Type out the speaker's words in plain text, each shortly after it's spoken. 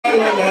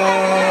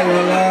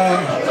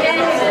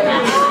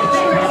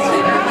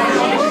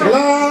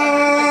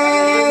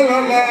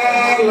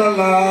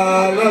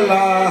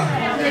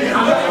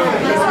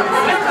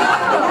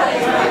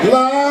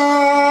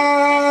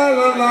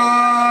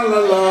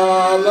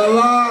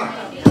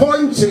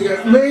Pointing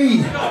at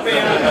me.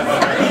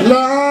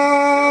 La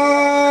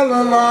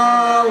la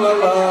la la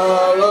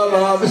la la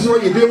la. This is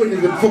what you do when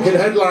you're the fucking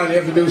headline. You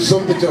have to do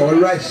something to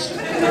arrest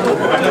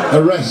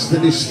the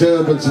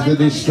disturbance and the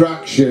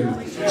distraction.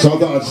 So I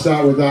thought I'd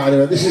start with that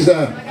anyway. This is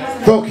a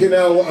fucking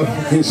hell, what a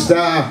fucking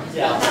star.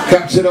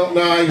 Caps it up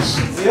nice.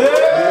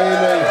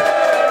 Really.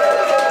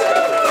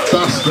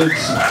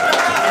 Bastards.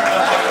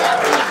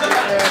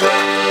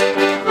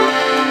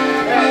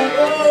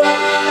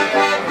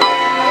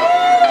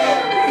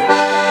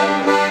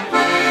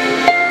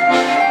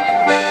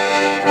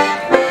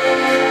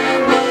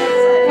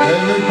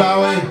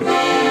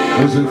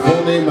 Was a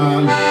funny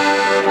man.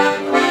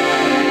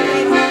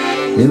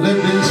 He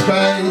lived in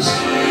space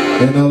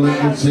in a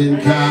little tin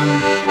can.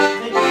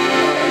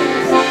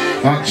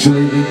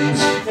 Actually didn't.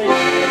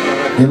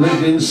 He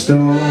lived in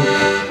Stoke.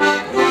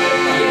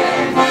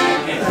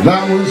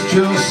 That was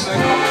just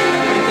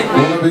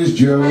one of his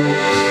jokes.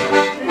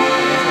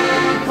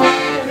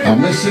 I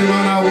miss him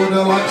and I would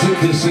have liked to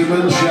kiss him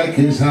and shake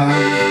his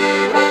hand.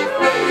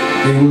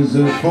 He was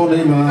a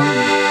funny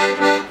man.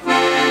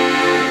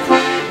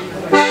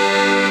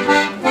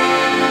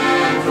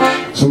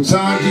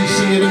 Sometimes he's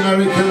singing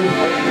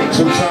American,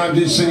 sometimes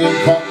he's singing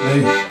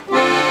Cockney.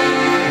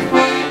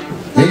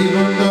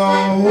 Even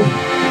though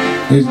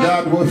his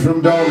dad was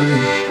from Dolly,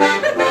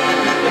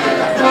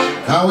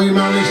 how he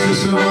managed to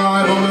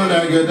survive on an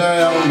egg a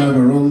day I'll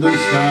never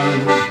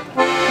understand.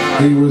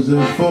 He was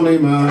a funny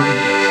man.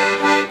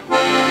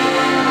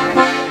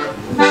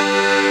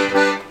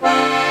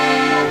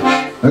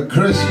 At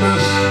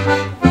Christmas,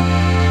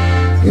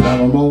 he'd have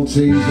a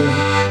Malteser.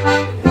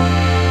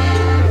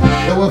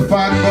 There were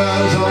fag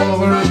birds all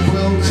over his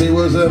quilt, he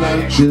was an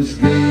anxious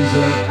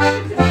geezer.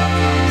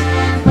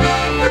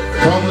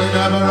 Probably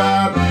never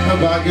had a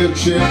bag of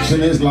chips in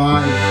his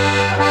life,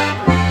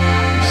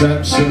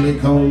 except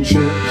silicone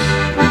chips,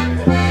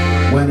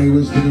 when he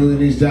was doing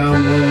his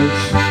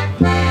downloads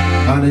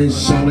and his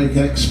sonic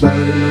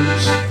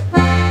experiments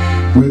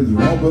with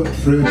Robert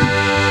Fripp.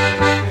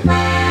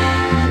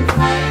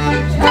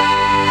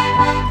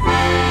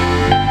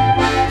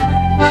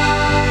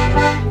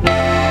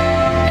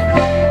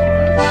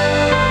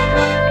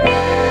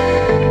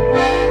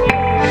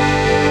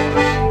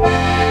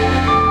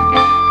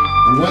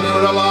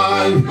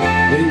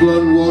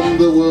 England won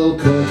the World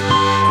Cup.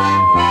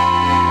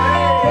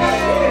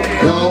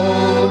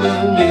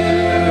 Golden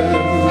years.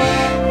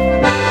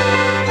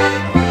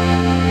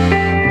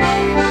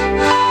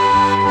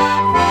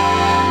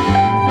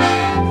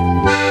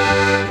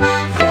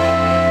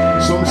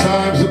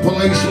 Sometimes the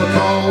police were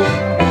called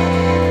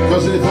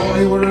because they thought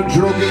he were a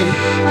druggie,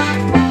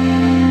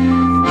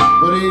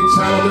 but he'd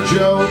tell them a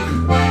joke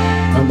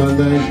and then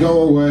they'd go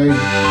away.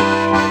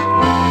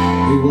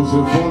 He was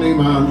a funny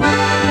man.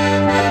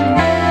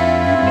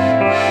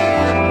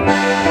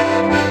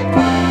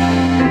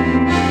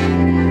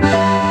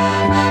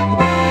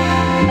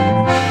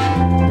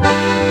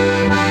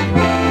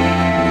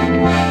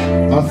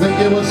 I think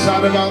he was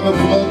sad about the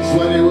floods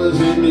when he was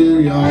in New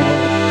York.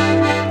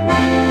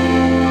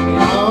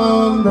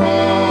 On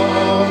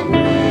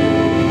Broadway,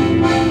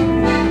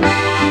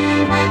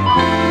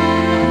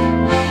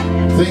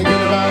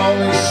 thinking about all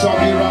his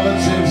soggy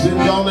relatives in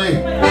Donny.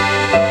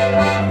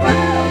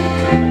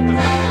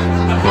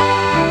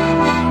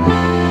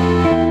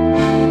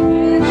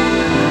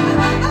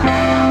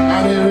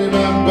 And he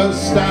remembers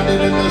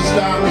standing in the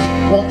stands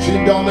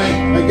watching Donny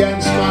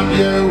against Man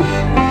U.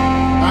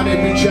 And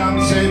he'd be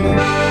chanting,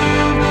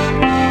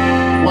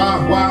 wah,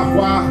 wah,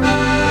 wah,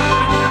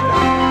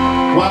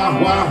 wah,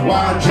 wah,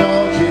 wah,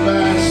 Georgie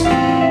best,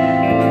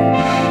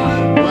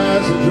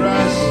 wears a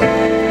dress,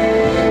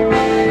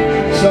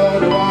 so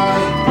do I,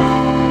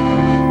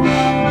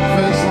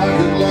 fits like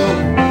a glove,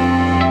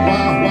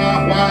 wah, wah,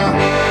 wah.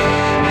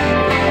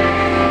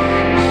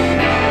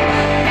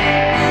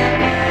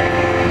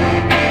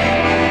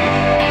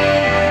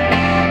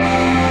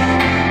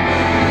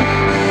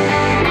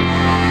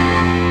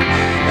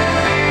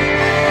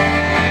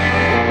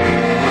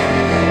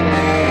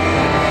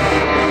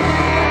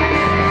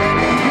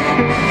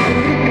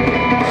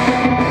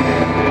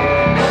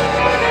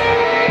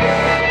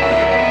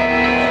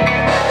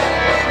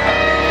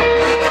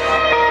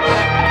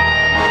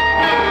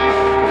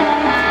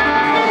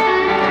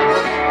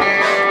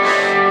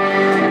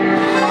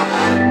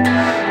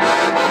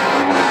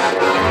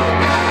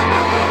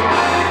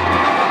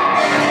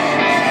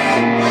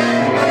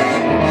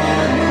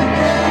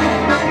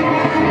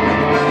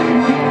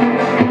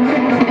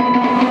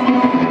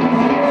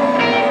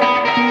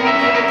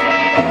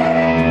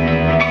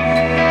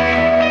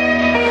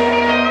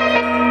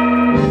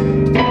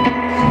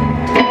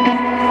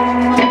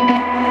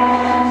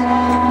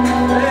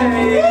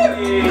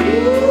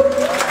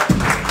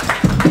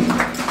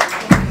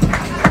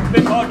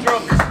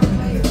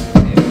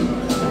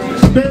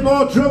 A bit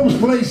more drums,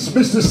 please,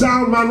 Mr.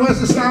 Soundman. Where's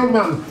the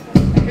Soundman?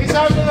 He's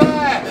over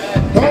there.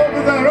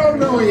 Over there. Oh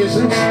no, he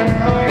isn't. Is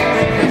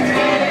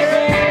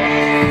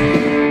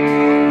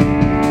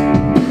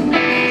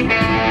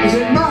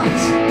it Matt?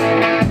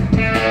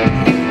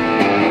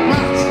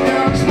 Matt,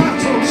 yeah, it's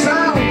Matt on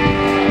sound.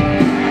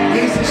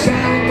 He's the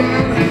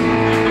Soundman.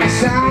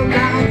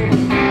 Soundman.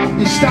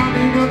 He's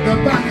standing at the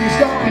back. He's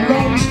got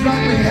long,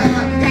 straggly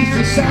hair. He's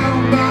the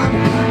Soundman.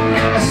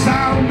 A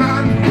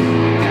Soundman.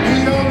 He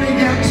only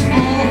gets 4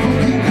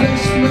 fucking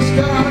Christmas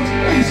cards.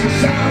 He's a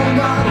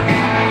Soundman.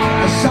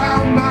 A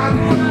Soundman.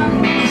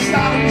 He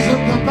stands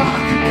at the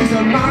back. He's a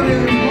man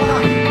in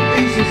black.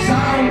 He's a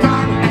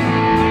Soundman.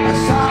 A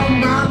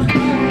Soundman.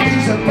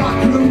 He's a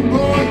backroom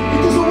boy. He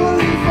doesn't want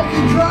to be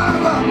fucking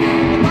driver.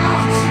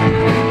 Matt.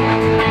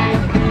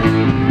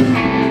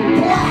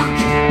 Black.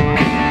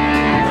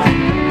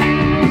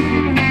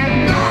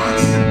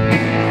 Matt.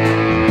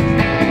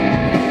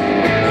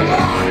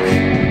 Black.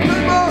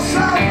 Bit more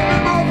sound.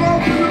 Bit more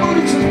vocal. The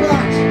monitor's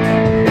back.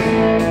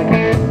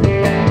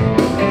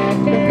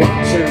 1,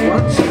 2,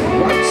 1, 2,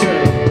 1,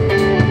 2.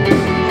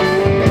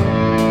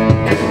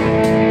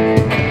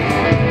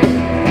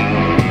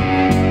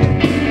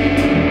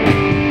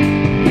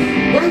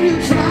 When you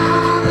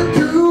try to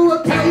do a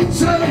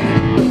painting,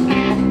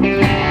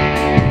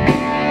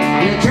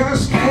 you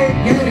just can't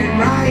get it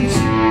right.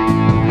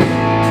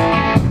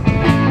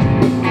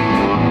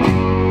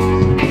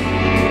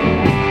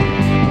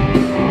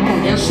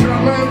 You're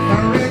struggling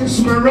for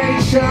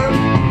inspiration.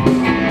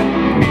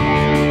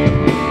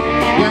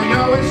 You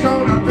know it's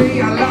gonna be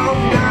a long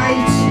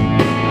night.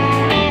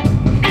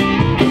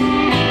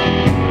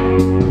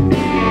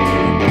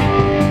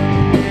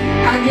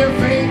 And your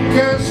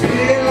fingers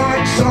feel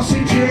like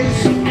sausages.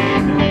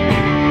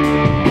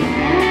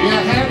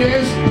 Your head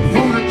is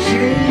full of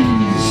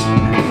cheese.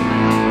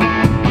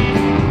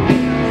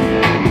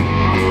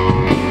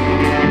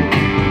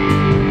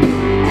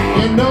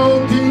 You know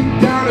deep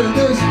down in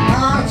this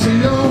heart of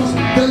yours,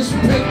 this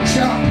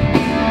picture,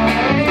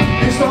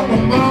 it's not the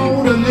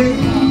Mona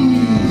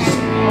Lisa.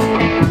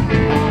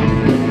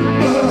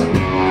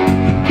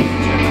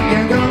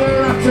 You're gonna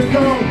have to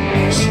go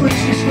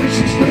squishy,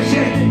 squishy,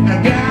 squishy, and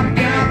gap,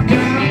 gap,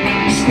 gap,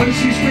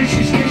 squishy,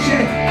 squishy, squishy,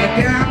 and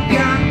gap,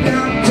 gap,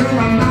 gap, till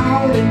the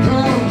morning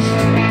comes.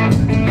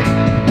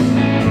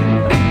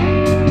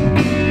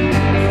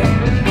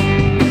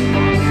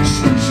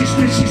 Squishy,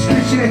 squishy,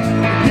 squishy,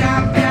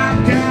 gap, gap,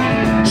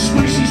 gap,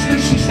 squishy,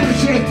 squishy,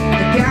 squishy,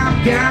 and gap,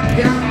 gap,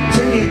 gap,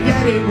 till you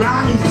get it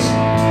right.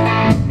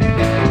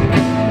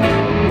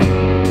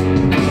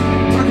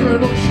 Thank you very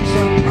much.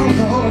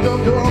 Alcohol, I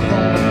don't do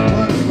alcohol.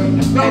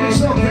 No,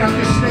 it's okay, I'm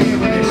just staying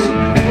with this.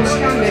 We'll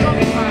stand it.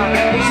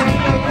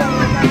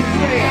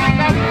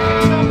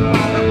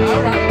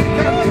 Alright,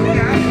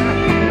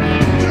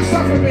 just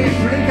offer me a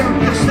drink, I'm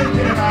just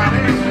thinking about it.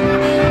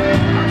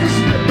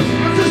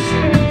 I'm just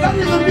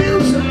letting the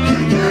music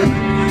kick in.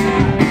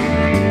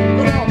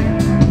 Come on.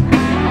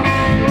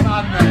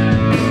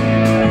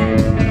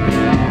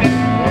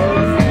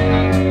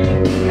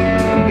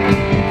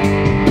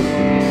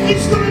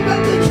 It's gonna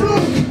make me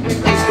drunk.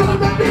 It's gonna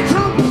make me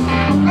drunk.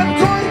 I'm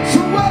going to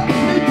wet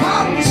my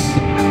pants.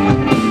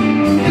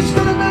 It's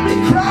gonna make me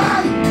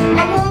cry. I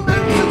won't be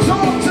able to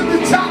talk to the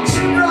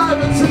taxi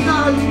driver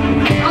tonight.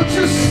 I'll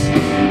just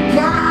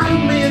mind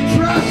me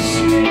address.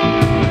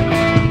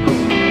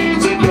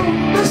 It's a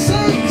number 6,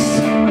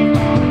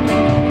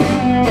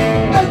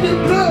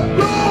 Edinburgh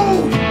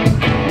Road.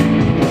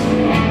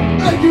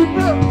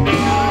 Edinburgh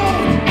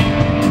Road.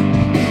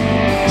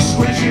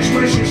 Squishy,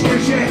 squishy,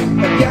 squishy,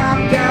 gap,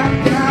 gap,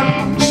 gap.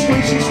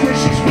 Squishy,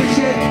 squishy,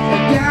 squishy,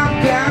 gap,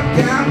 gap,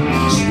 gap.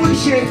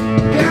 Squishy,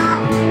 gap,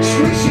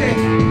 squishy.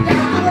 I'm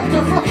gonna have to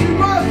fucking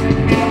work.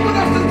 I'm gonna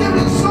have to give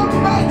it some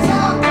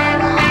better.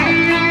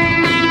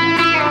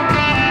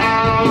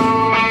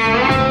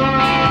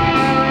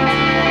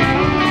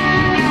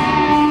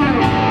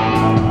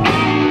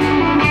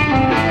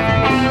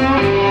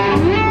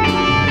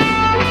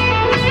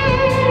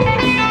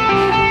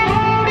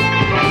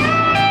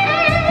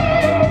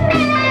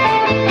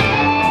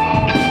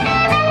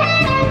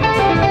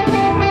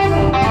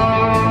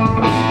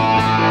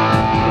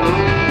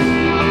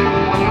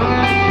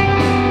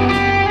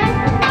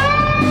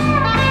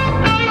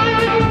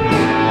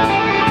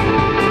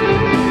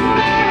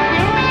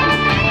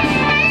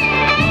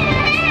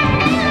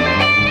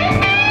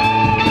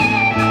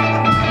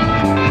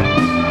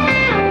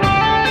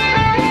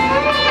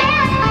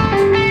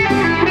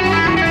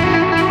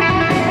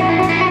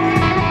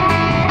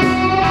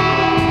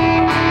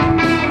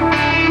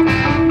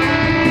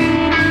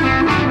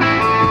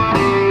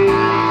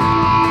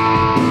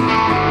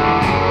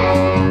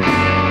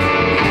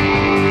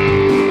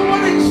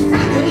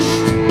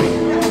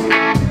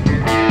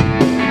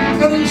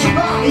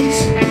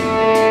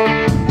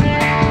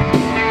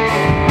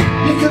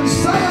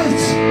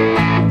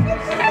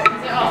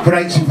 For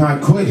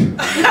 85 quid.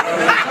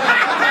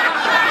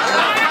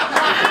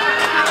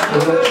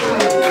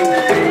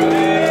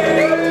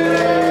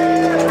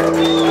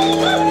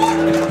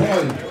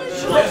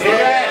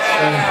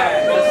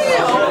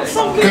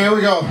 Okay, here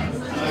we go.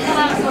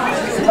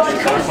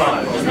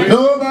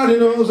 Nobody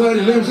knows that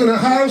he lives in a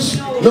house.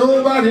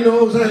 Nobody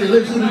knows that he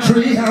lives in a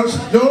tree house.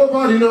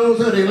 Nobody knows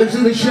that he lives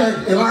in a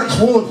shed. He likes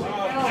wood.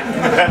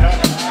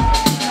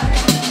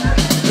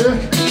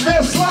 May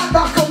a slap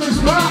back on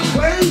this mark,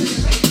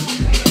 please.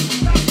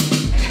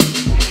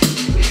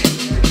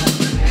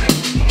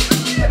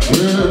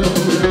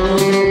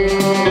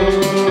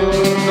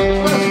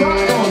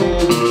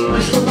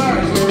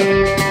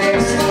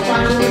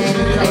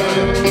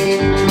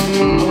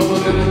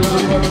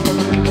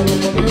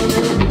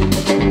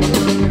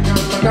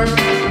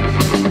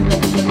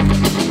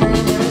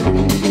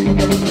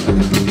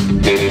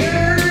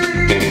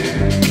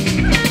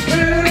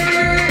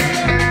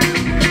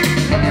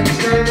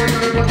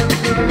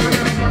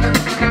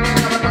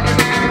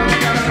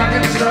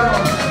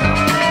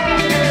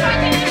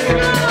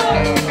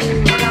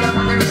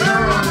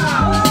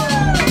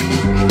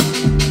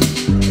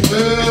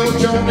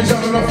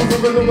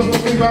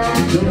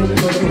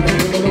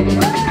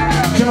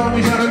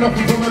 Johnny's had enough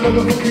from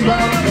another fucking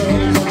band.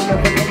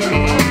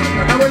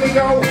 Now will it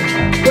go?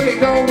 Will it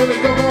go? Will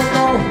it go?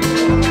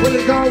 Will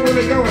it go? Will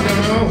it go? I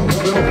don't know.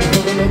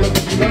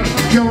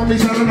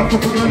 Johnny's had enough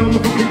from another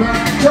fucking band.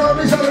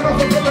 Johnny's had enough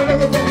from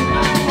another fucking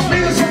band. Me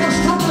and someone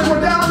struggling,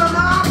 we're down the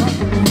map.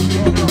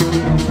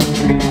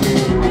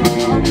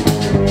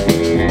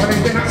 Well,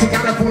 it's been acting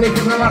kind of funny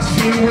for the last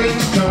few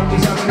weeks.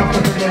 Johnny's had enough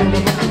of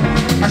another.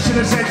 I should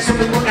have said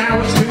something, but now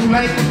it's too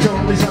late.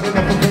 Johnny's had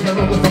enough of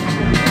another.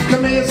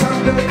 Come here,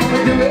 son, do it, come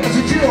and do it as a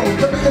duo.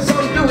 Come here,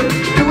 son, do it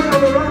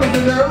on the run of the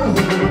know.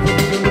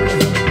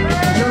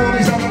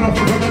 Johnny's had enough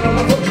of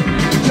another fucking.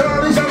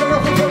 Johnny's had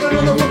enough of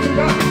another fucking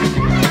back.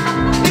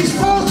 He's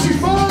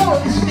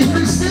 44, he's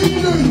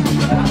receding.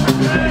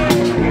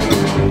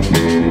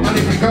 And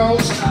if he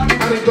goes,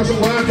 and it doesn't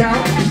work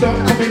out, he's not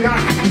coming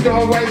back, there's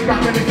no way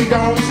back, and if he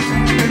goes,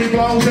 and he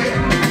blows it,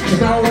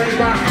 there's no way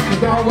back,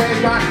 there's no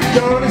way back.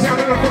 Johnny's had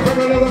enough of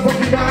another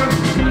fucking band.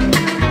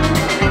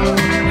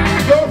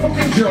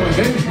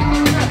 Johnny.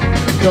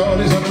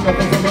 Johnny's had enough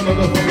from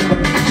another fucking man.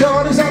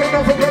 Johnny's had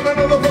enough from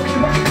another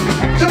fucking man.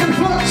 Johnny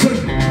Flaxen.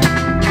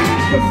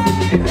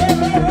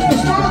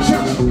 There's no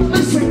chance.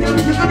 Listen, you're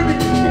gonna be.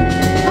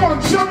 Go on,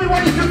 show me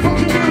what you can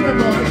fucking do, my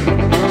boy.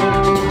 Go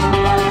on.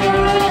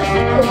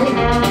 Go on.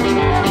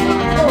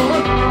 Go on. Go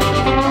on.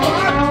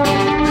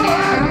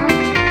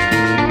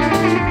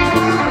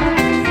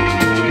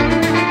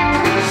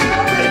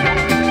 Show me. Show me.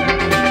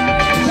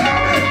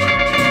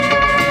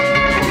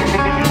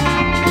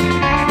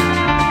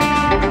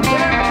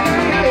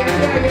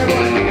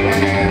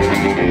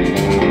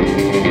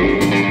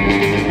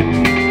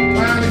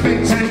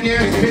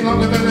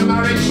 Longer than a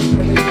marriage.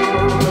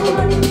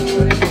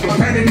 I've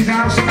been in his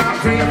house about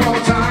 3 or 4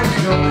 times.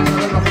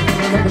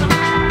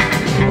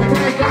 We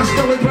played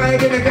Glasgow, we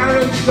played in a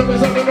garage. So he's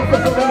had enough of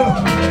another.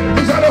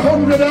 He's had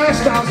 100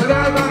 hairstyles and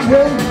I'm at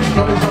one.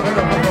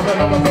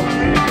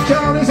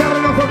 Johnny's had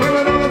enough of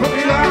another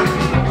fucking man.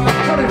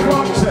 Johnny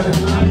Flaxen.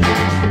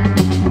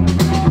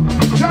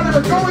 Johnny,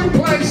 we're going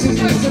places.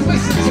 Listen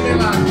to me,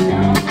 lad.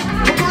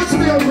 We're going to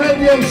be on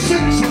Radio 6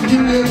 on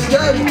New Year's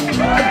Day.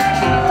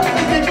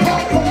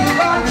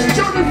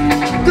 Johnny,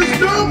 there's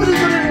nobody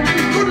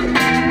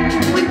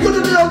we're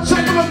gonna be on top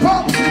of the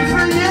pops in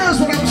 3 years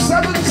when I'm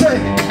 70.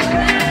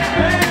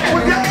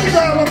 We're getting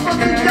there, we're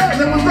fucking getting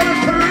there, we've got a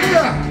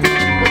career.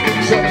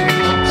 Johnny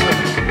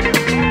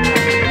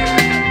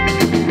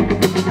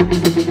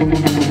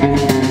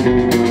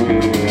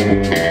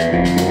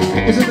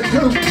Is it the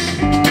Cooks?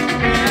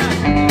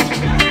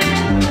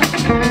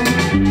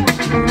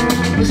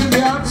 Is it the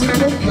Artistik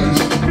Monkeys?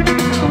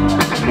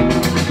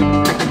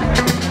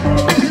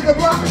 Is it the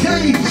Black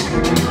Keys?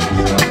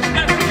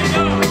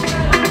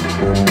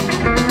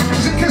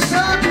 Is it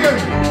Kasabian?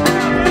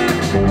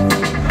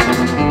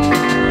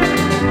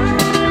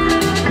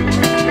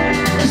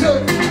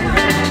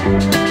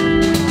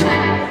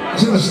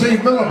 Is it the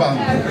Steve Miller Band?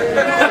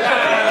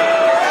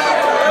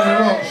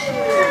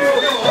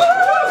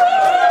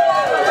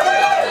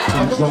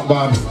 It's not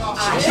bad.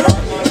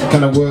 It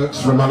kind of works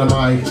for a man of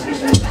my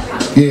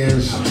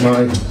years,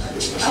 my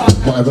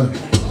whatever.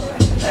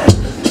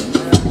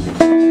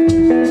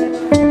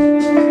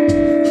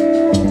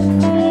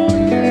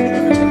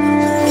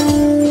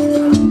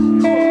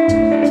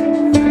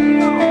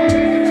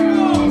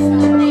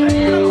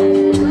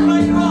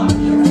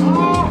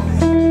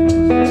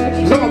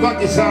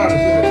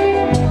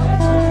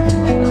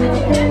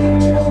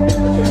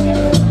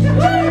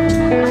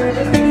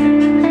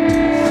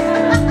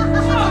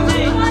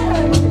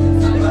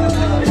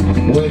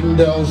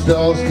 Windows,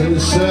 doors,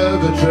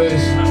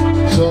 conservatories,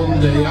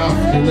 Sunday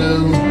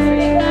afternoon.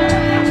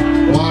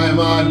 Why am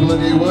I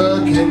bloody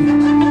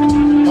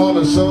working on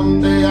a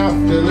Sunday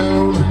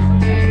afternoon?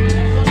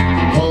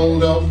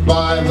 Pulled up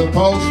by the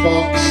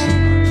postbox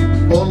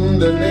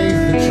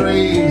underneath the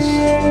trees.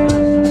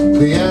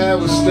 The air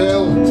was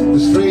still, the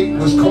street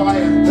was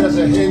quiet, there's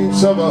a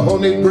hint of a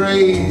honey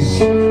breeze.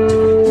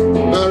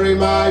 Bury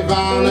my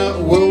van at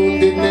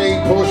Wounded Knee,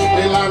 push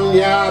me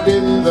lanyard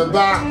in the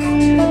back.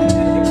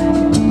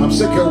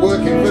 sick of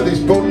working for this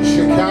bunch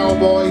of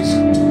cowboys.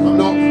 I'm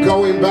not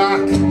going back.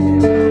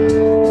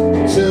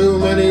 Too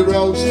many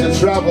roads to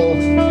travel,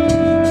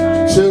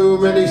 too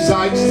many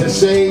sights to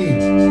see.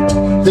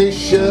 This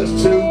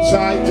shirt's too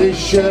tight, this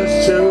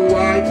shirt's too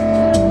wide.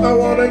 I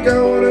wanna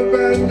go on a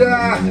bender.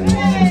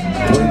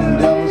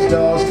 Windows,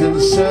 doors,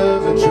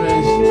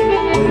 conservatories.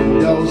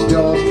 Windows,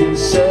 doors,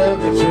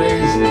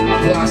 conservatories.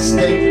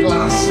 Plastic,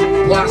 glass,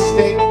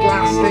 plastic,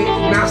 plastic,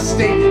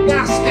 nasty,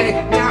 nasty,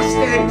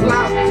 nasty,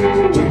 plastic.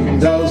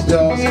 Windows,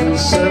 doors,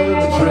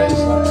 conservatories.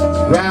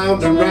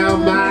 Round and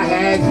round my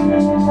head.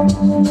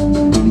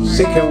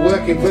 Sick of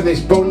working for this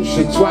bunch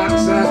of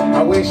twats.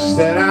 I wish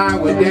that I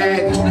were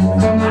dead.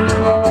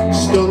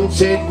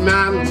 Stunted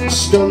man, I'm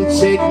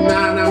stunted,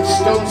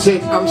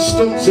 I'm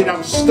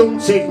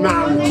stunted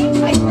man.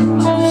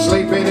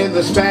 Sleeping in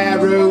the spare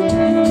room,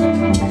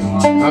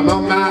 I'm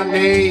on my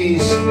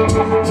knees.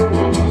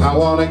 I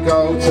wanna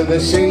go to the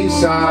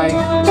seaside,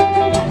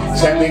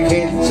 take me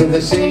kid to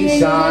the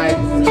seaside.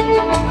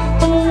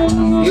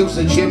 Use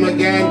the gym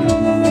again,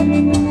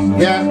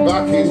 get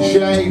back in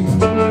shape.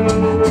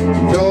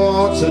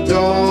 Door to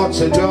door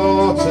to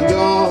door to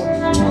door,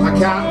 I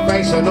can't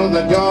face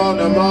another door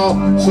no more.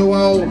 Too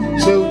old,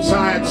 too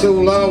tired,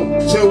 too low,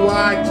 too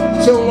wide,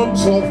 too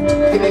lumped up.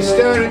 Can you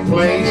stir it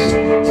please?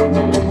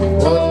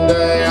 One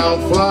day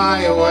I'll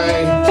fly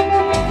away,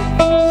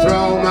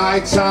 throw my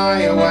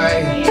tie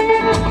away.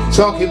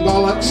 Talking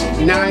bollocks,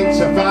 9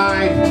 to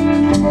 5.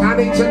 I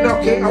need to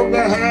knock it on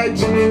the head.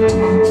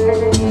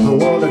 I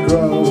wanna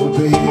grow a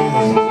beard.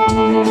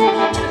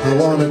 I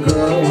wanna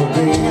grow a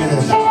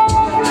beard.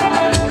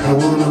 I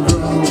wanna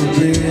grow a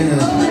beard.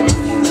 I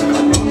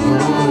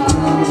wanna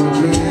grow a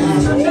beard.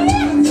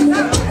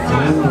 I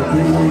wanna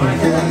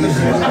grow a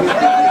beard.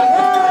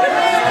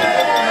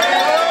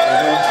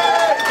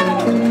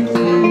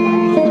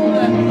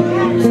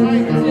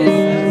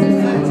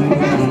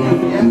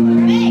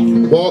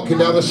 Walking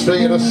down the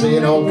street and I see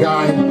an old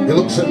guy. He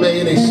looks at me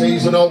and he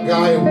sees an old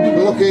guy.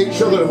 We look at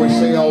each other and we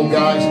see old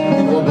guys.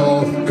 We're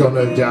both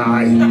gonna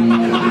die.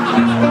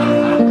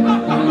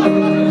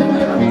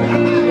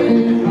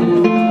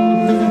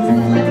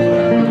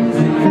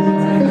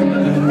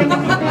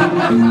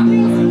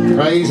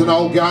 He's an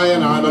old guy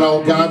and I'm an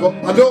old guy, but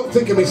I don't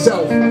think of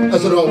myself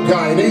as an old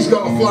guy, and he's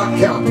got a flat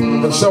cap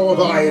and so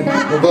have I, and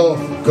we're both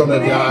gonna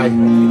die.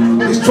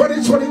 It's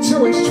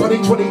 2022, it's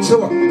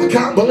 2022, I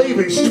can't believe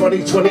it's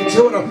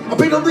 2022, and I've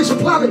been on this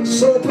planet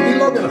so pretty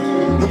long and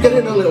I'm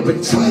getting a little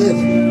bit tired.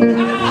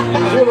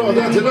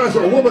 There's a nice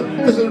old woman,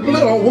 there's a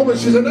little old woman,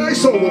 she's a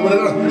nice old woman,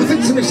 and I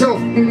think to myself,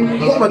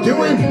 what am I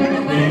doing?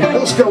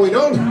 What's going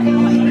on?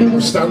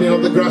 I'm standing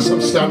on the grass,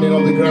 I'm standing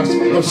on the grass,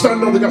 I'm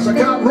standing on the grass, I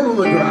can't run on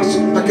the grass,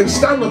 I can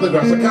stand on the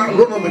grass, I can't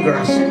run on the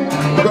grass,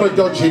 I've got a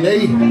dodgy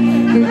knee,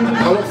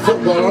 I love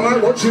football, I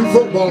like watching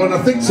football, and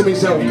I think to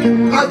myself,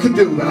 I could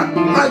do that,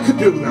 I could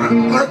do that,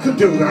 I could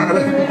do that,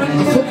 and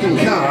I fucking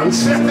can't.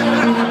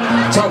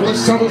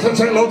 Tablets, I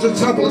take loads of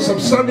tablets, I'm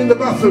standing in the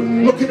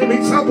bathroom, looking at me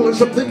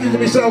tablets, I'm thinking to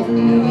myself,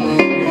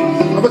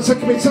 I'm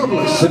taking me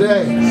tablets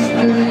today.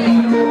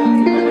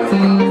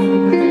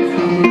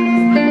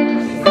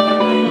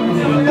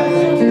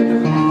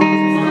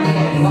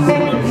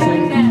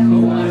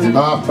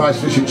 Half price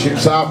fish and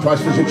chips, half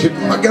price fish and chips.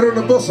 I get on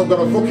a bus, I've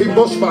got a fucking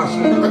bus pass.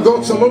 I go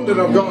to London,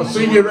 I've got a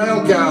senior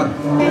rail card.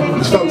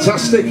 It's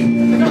fantastic.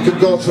 I could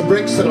go to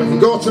Brixton, I can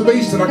go to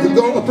Beeston, I can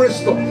go to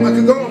Bristol, I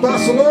can go to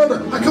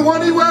Barcelona, I can go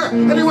anywhere,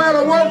 anywhere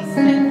I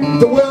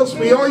want. The world's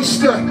my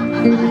oyster.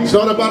 It's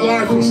not a bad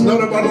life, it's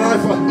not a bad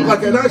life. I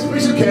like a nice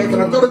piece of cake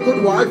and I've got a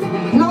good wife.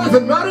 I'm not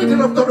even married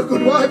and I've got a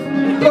good wife.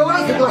 But I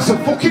like a glass of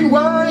fucking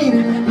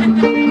wine.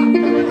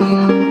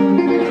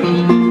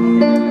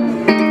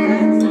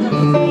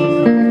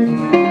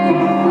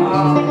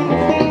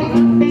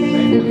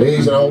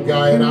 He's an old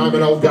guy and I'm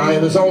an old guy,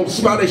 and there's old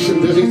Spanish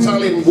and there's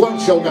Italian,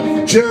 Welsh old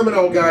guys, German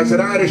old guys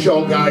and Irish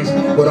old guys.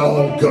 We're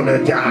all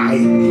gonna die.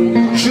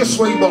 Je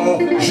suis mort,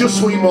 je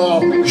suis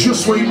mort, je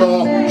suis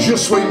mort, je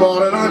suis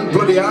mort, and I'm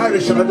bloody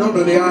Irish and I don't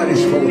know the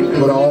Irish, but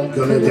we're all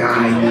gonna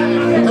die.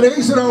 And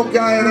he's an old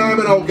guy and I'm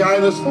an old guy,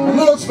 and there's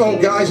loads of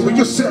old guys, and we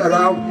just sit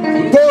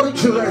around, bore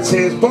each other to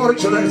tears,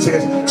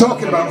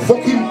 talking about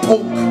fucking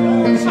punk.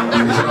 He's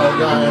an old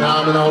guy and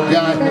I'm an old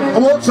guy. I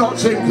won't talk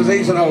to him because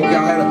he's an old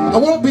guy. I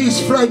won't be his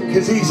friend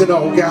because he's an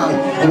old guy.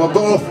 And we're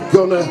both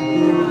gonna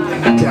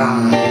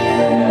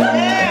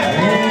die.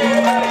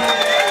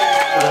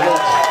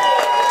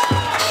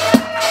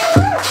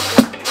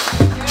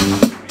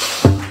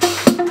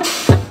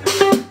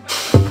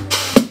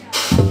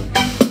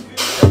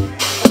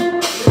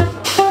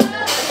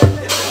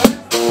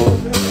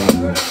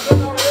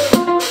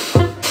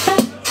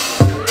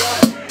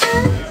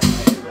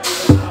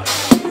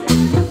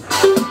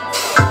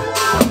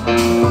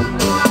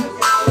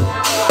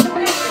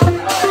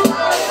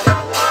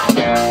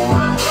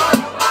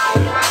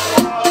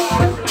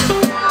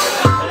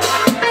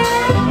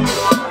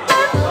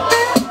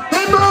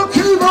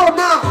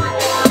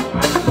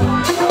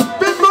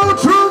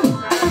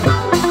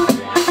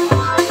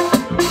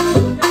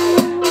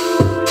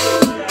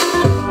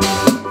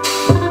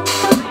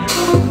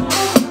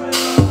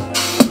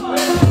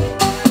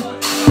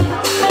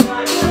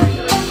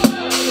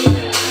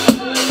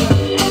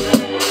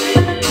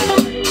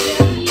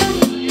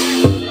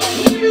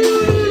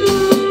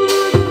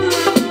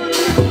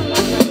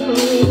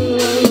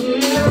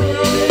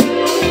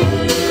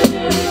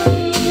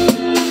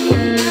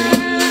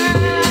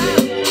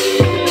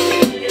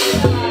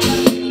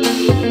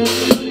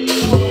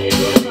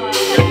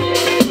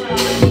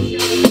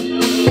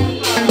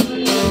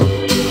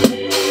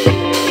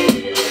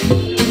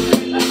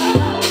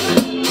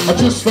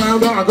 just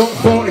found out I got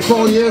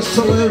 44 years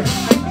to live.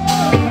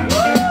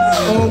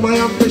 All my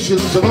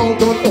ambitions have all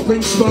gone up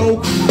in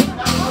smoke.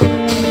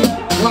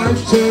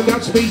 Life's turned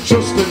out to be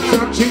just a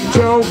tragic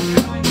joke.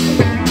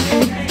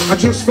 I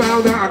just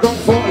found out I got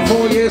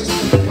 44 years.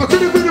 I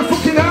could have been a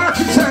fucking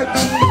architect.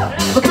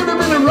 I could have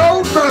been a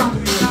roadman.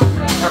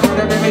 I could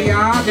have been a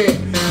yardie.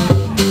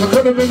 I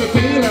could have been a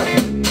dealer,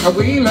 a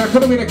wheeler. I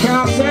could have been a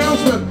car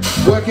salesman,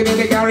 working in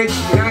a garage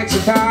 9 to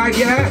 5,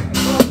 yeah.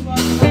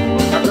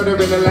 I could have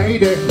been a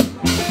lady.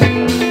 I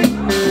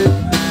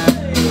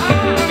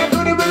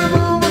could have been a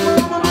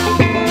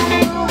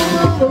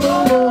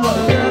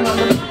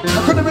I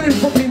could have been in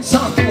fucking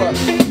Sattler.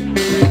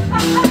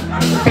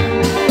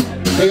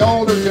 The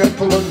older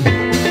gentleman.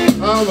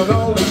 I'm an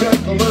older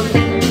gentleman.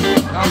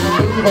 I'm a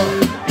mover.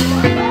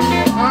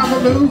 I'm a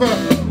mover.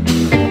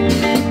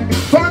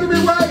 Finding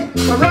my way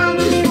around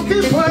this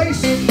fucking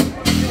place.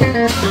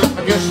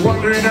 I'm just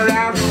wandering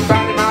around,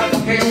 finding my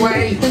fucking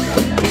way.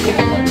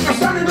 I'm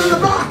standing in the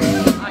back.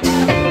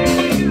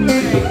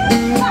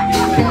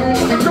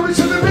 I'm coming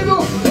to the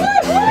middle.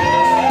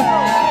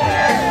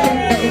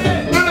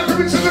 And I'm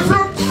coming to the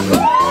front.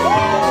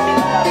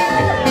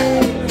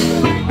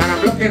 And I'm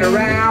looking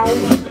around,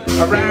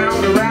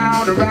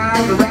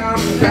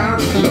 down,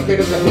 looking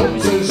at the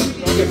punters,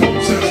 the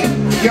punters.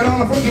 Get all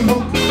the fucking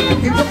punk,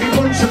 you fucking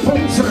bunch of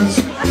punters,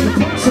 the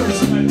punters.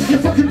 You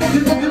fucking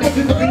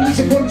it's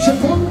a bunch of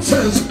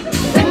punters,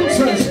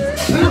 punters.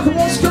 And look at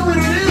what's going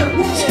on here,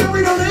 what's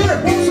going on here,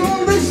 what's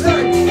all this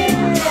thing?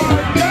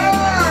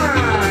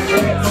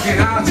 Yeah! Fucking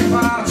arty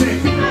party,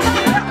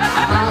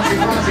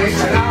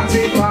 it's an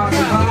arty party,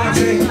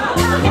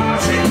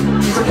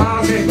 it's a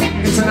party,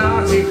 it's an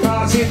arty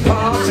party.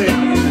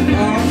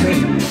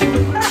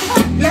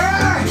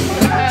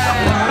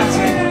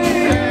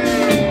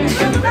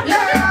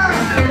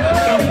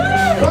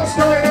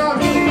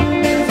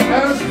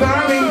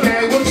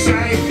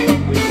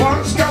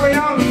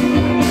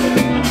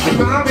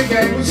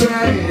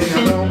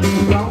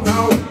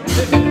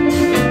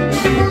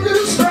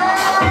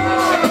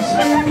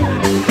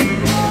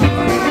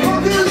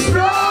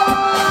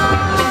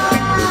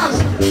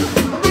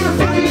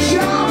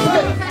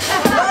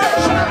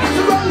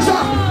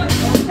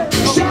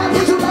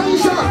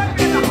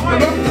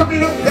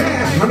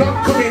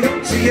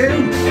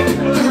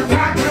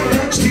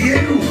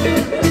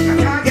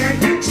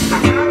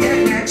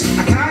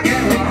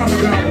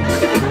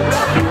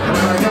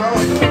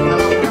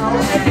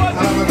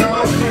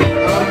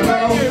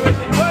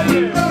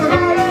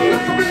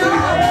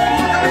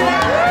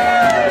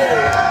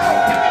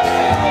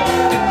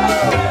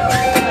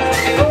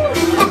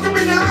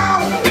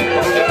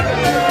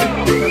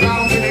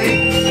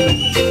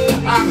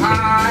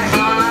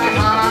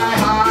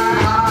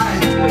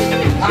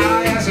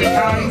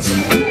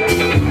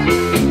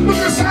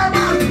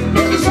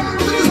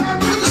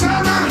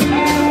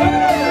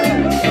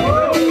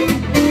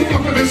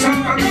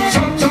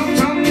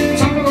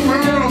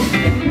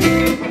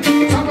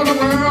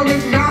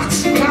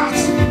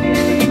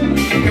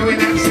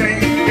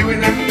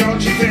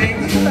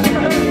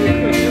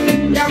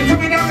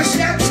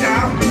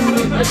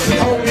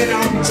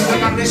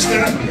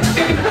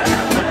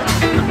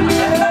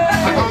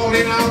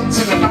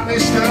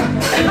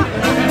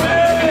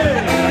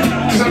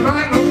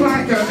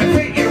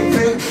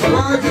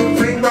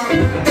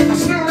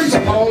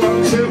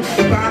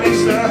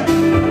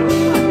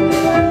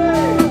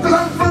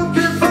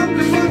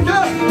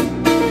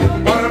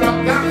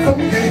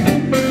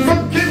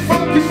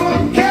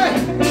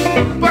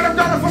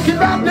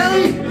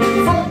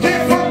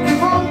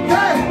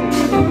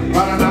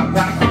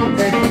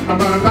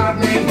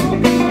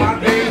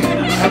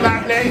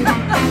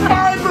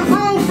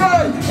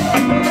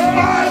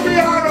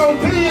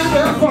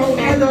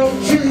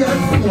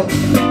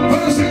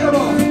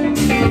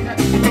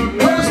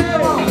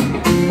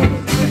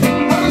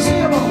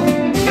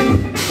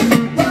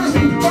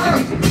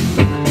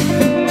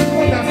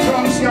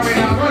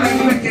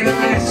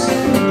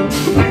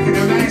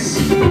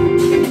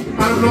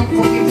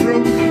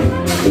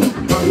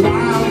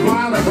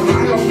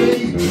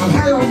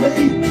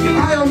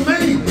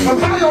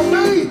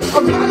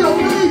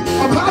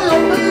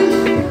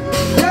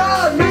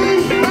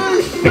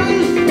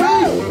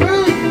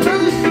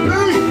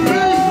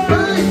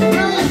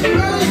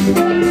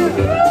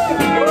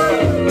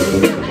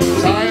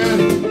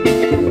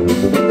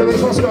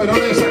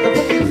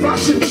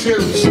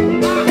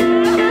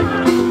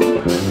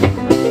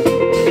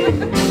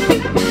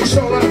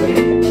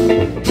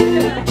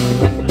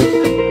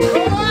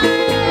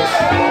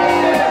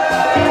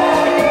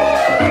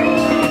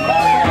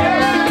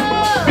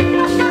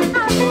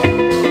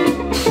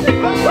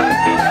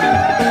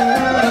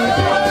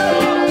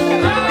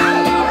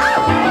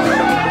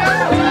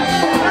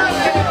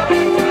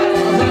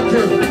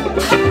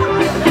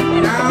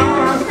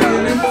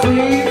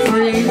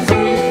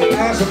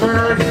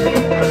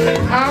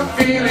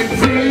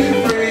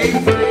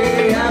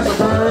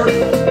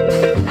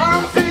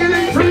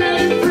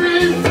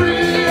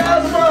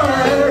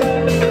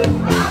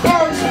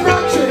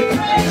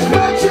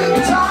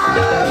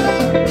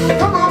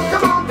 Come on.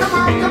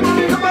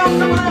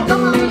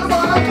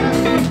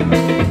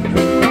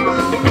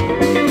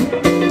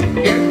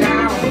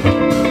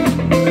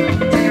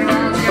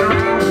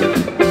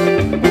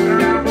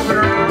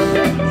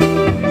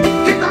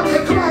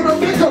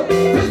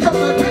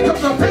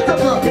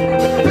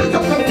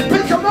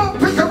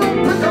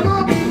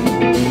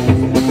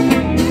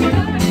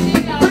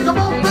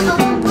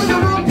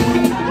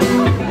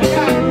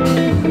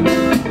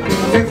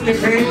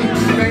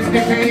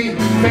 50p,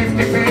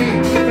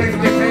 50p,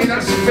 50p,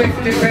 that's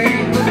 50p,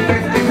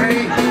 50p,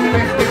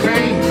 50p.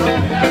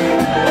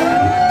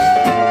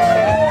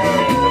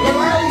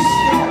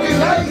 You're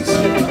late,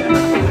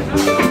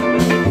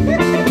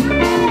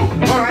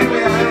 alright, we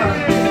are.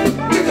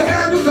 Get your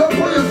hands up,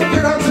 put your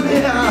fucking hands in the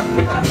air.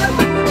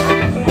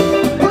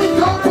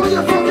 Don't put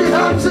your fucking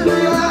hands in the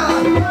air.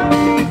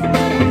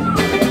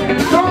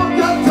 Don't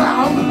get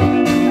down.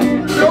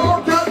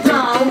 Don't get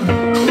down.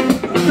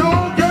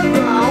 Don't get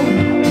down.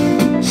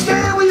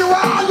 Stay where you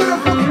are.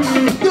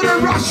 You're a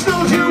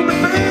rational human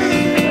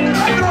being.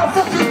 You're a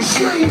fucking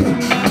sheep.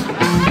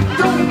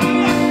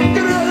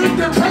 You're an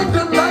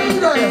independent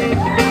lady.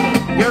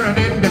 You're an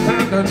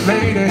independent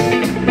lady.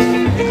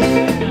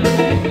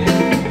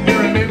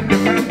 You're an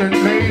independent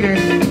lady.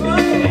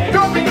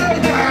 Don't be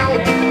getting down.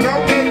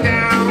 Don't get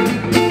down.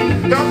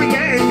 Don't be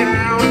getting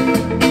down.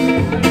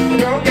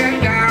 Don't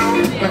get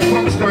down. The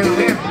clock's going on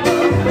here.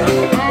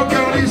 Oh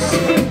God,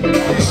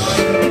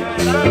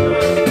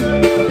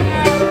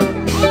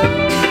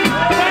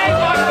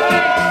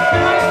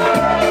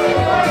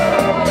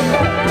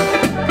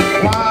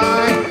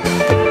 why?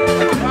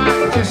 I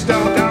just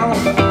don't know.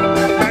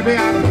 Maybe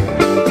I'm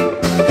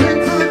king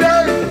for the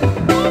day.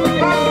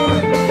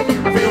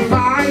 I feel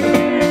fine.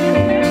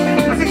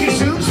 I think it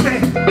suits me. I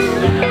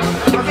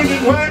think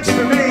it works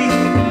for me.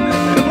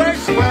 It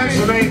works for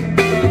me.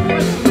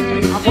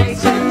 I'm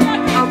waiting.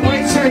 I'm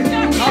waiting. I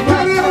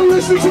can't even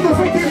listen to the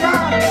fucking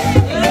man.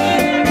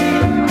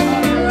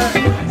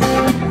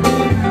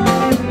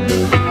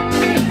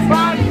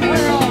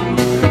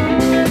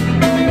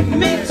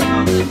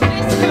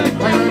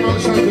 Very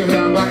much thank you.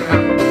 I'm back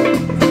now.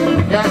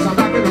 Yes, I'm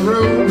back in the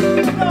room.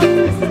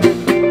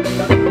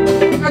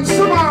 And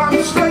somehow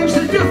I'm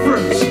strangely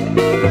different.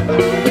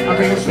 I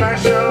feel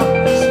special,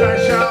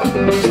 special,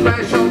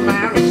 special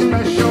man,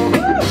 special,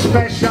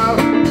 special,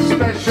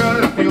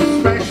 special. I feel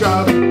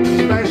special,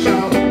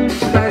 special,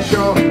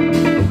 special.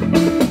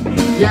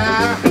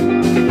 Yeah.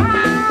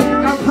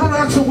 I've run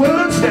out of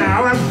words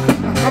now. I'm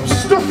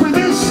stuck with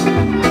this.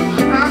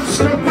 I'm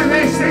stuck with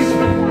this.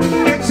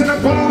 It's an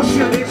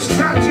abortion. It's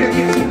tragic.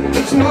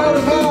 It's a load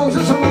of balls.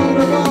 It's a load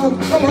of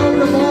balls. A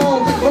load of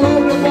balls. A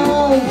load of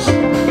balls.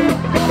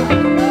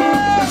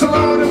 It's a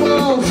load of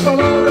balls. A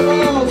load of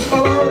balls. A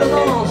load of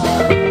balls.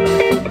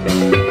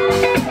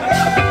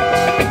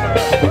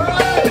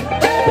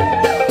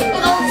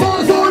 I've got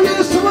 44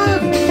 years to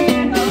live.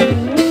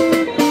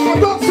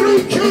 I've got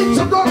 3 kids.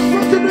 I've got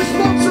fucking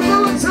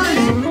responsibilities.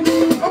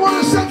 I want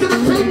a second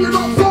opinion.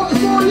 I've got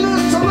 44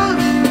 years to live.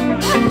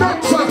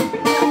 Doctor,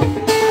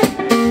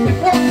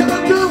 what can I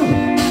do?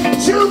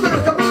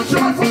 Turmeric. I'm gonna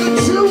try fucking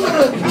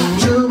turmeric.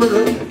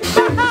 Turmeric.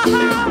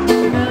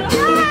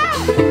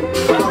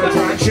 I'm gonna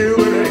try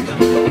turmeric.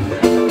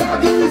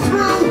 That'll get me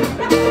through.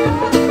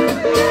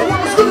 I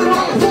was gonna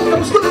write a book. I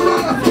was gonna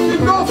write a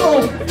fucking novel.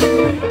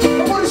 I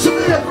wanted to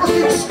be a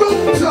fucking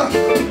sculptor.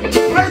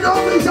 I had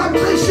all these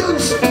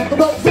ambitions.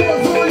 About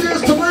 44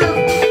 years to live.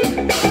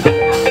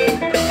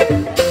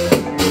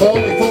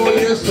 Only 4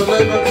 years to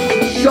live.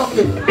 It's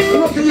shocking.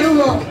 Look at you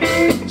lot.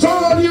 So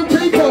all you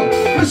people,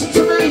 listen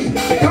to me.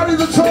 Carry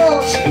the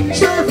torch.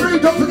 Stay free.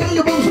 Don't forget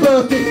your mum's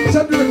birthday.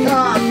 Send her a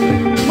card.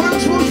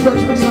 Mum's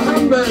birthday. It's a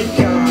handmade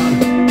card.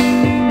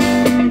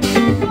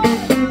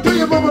 Do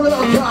your mum a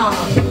little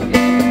card.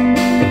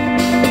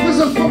 There's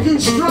a fucking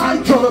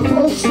strike on a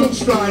postal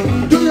strike.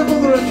 Do your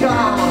mother a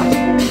card.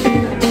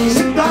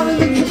 Sit down in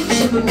the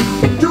kitchen and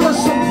do her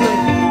something.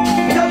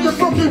 Get your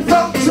fucking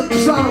felt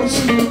tips out.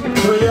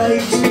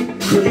 Create.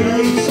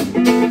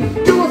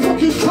 Do a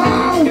fucking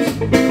cloud.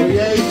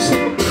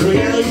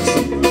 Create.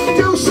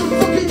 Do some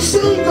fucking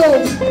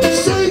seagulls.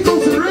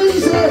 Seagulls are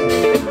easy.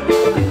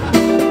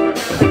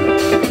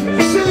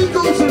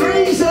 Seagulls are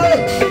easy.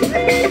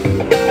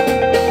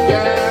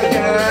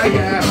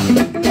 Yeah.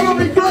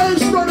 Bobby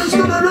Gravesman's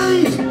gonna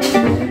read.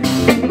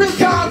 Mick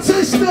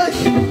Artistik.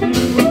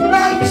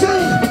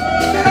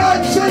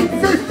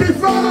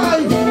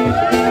 1955.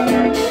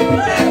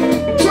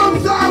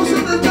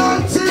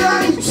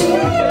 2098.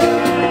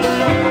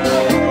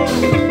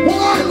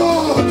 Why,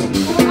 Lord?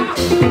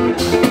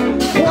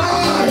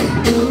 Why?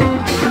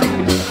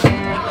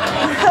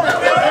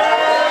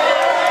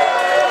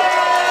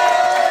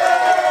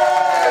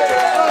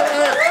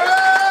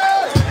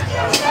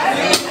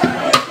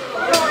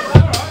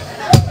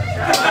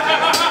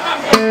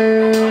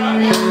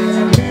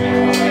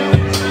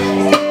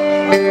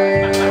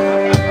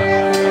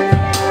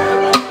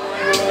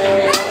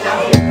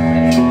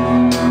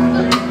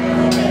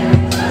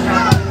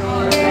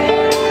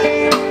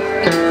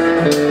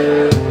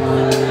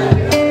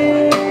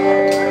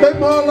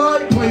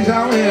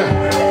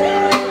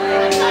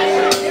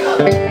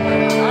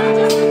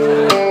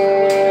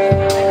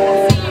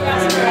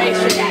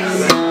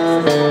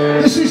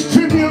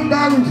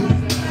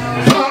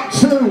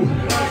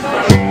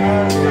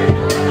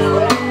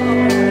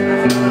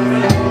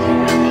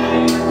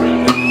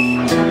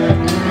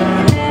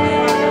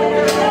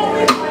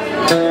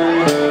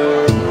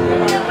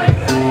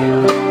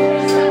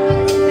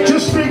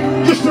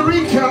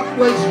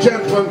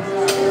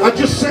 I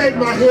just saved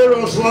my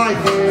hero's life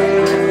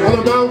on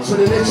a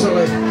mountain in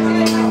Italy,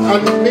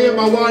 and me and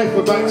my wife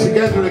are back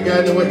together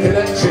again and we're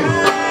connecting.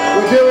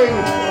 We're doing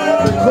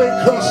the quick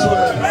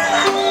crossword.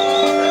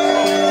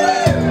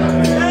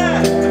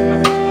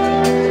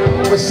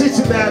 We're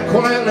sitting there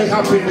quietly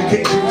happy at the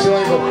kitchen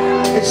table.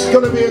 It's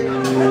going to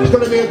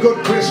be a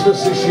good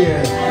Christmas this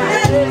year.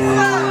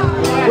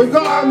 We've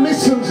got our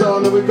mittens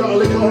on and we've got a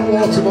little hot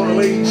water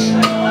bottle each,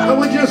 and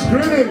we're just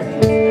grinning.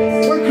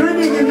 We're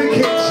grinning in the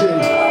kitchen.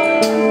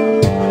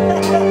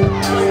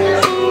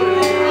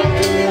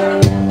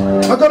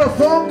 I got a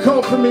phone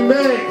call from my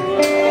mate.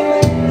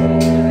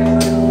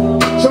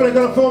 Sorry, I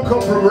got a phone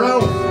call from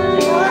Ralph.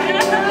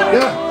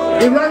 Yeah,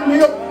 he rang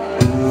me up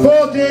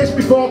 4 days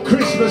before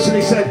Christmas and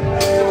he said,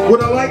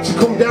 would I like to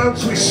come down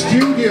to his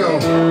studio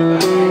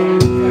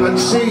and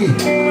see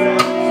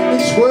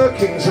its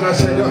workings? And I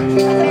said, yeah.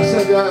 I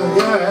said,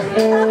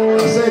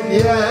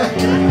 yeah.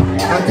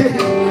 I did.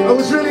 I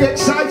was really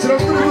excited. I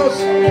was going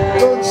to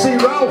go and see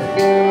Ralph.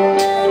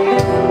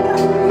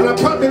 And I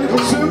packed my little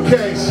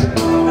suitcase.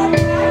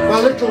 My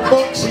little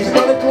boxes,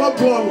 my little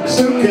oblong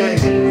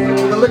suitcase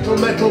with the little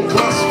metal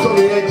clasps on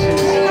the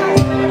edges.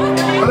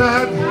 And I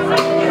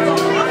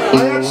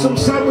had some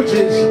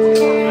sandwiches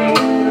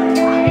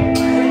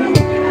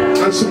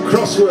and some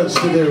crosswords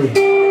to do.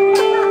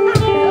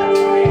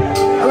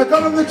 And I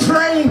got on the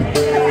train,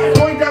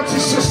 going down to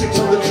Sussex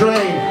on the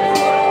train.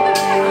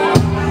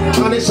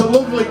 And it's a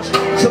lovely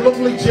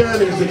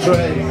journey, is the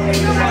train.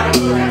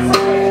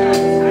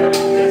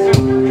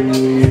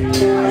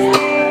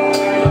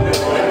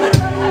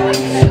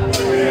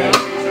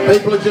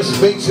 People are just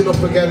meeting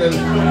up again and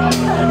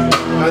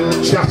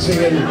chatting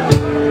and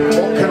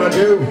what can I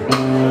do?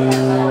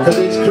 Because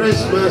it's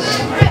Christmas.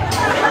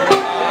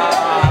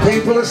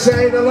 People are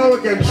saying hello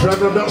again,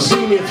 Trevor. I've not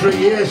seen you in 3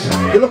 years.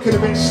 You're looking a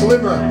bit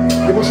slimmer.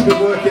 You must be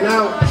working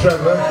out,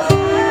 Trevor.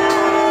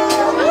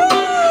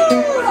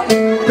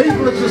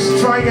 People are just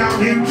trying out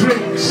new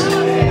drinks.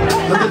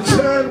 And the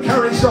turn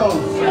carries on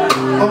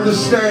the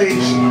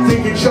stage,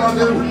 thinking, shall I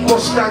do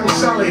Mustang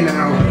Sally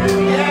now?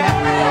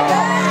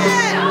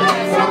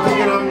 I'm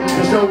thinking,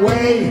 there's no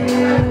way,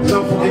 there's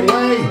no fucking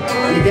way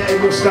you're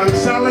getting Mustang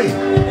Sally.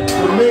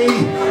 For me,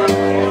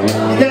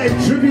 you're getting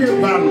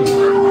tribute band.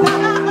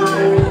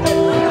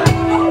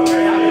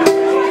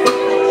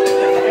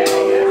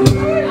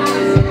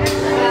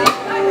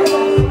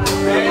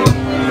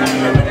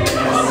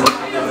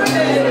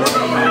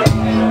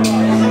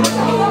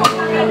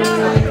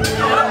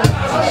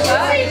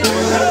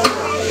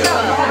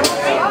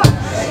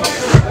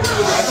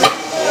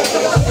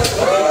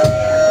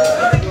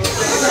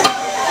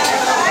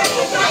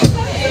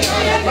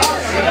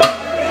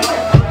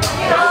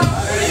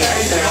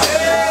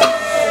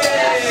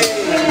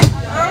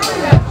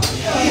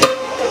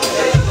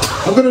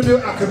 I'm going to do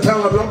it a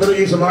cappella, I'm not going to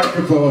use a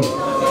microphone.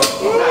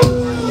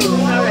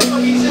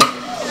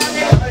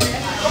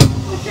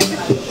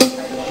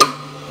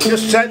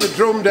 Just take the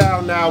drum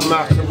down now,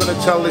 Matt. I'm going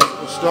to tell this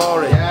little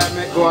story. Yeah,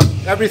 mate, go on.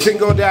 Everything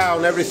go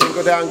down,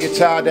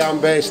 guitar down,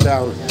 bass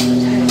down.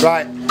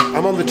 Right,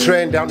 I'm on the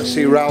train down to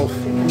see Ralph,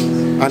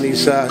 and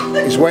he's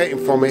waiting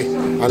for me,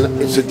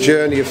 and it's a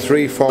journey of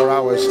 3-4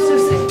 hours,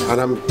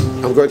 and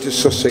I'm going to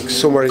Sussex,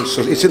 somewhere in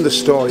Sussex. It's in the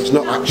story, it's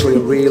not actually a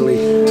real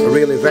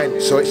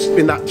event, so it's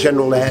in that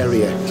general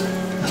area.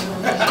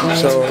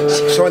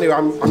 So anyway,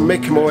 I'm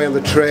making my way on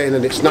the train,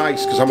 and it's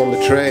nice because I'm on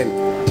the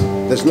train.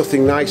 There's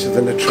nothing nicer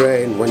than a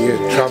train when you're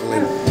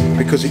travelling,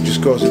 because it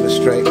just goes in a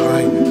straight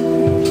line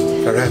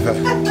forever.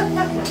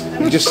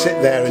 You just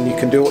sit there and you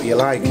can do what you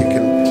like. You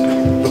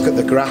can look at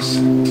the grass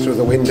through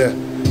the window,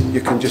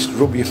 you can just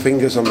rub your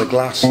fingers on the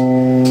glass,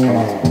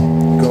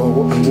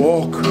 go and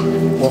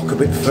walk a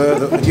bit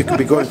further, and you could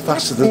be going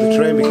faster than the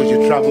train because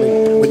you're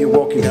travelling. When you're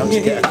walking out to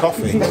get a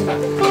coffee,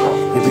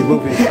 you'll be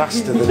moving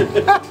faster than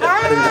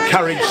the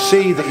carriage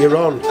C that you're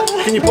on.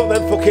 Can you put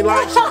them fucking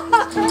lights on?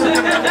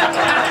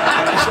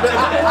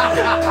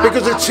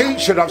 Because a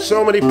teacher would have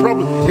so many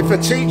problems. If a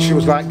teacher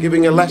was like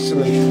giving a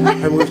lesson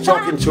and we were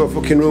talking to a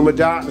fucking room of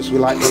darkness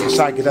with like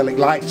psychedelic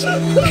lights,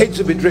 kids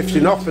would be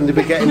drifting off and they'd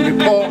be getting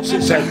reports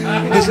that said,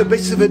 there's a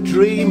bit of a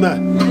dreamer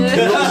who looks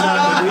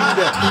out the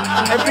window.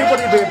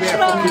 Everybody would be a bit of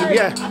fucking,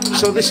 yeah.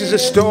 So this is a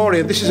story,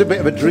 and this is a bit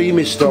of a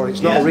dreamy story.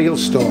 It's not a real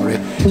story.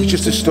 It's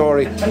just a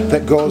story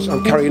that goes,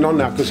 I'm carrying on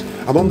now because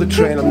I'm on the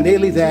train, I'm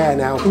nearly there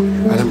now,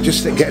 and I'm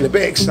just getting a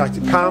bit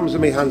excited. Palms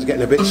of my hands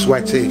getting a bit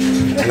sweaty,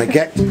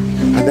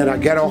 and then I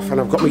get off and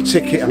I've got my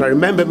ticket, and I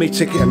remember my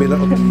ticket and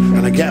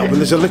I get up and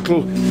there's a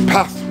little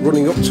path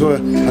running up to a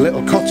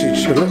little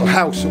cottage, a little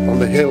house up on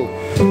the hill,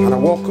 and I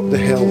walk up the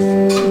hill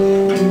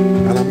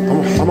and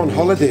I'm on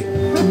holiday.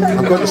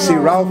 I'm going to see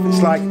Ralph.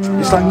 It's like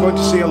going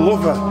to see a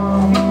lover,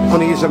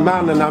 only he's a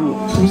man and I'm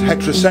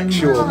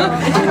heterosexual,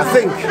 I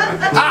think.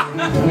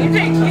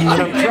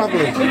 And I'm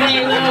travelling.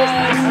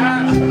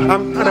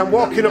 I'm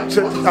walking up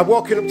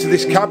to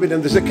this cabin,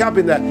 and there's a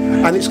cabin there,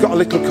 and it's got a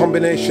little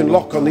combination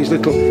lock on these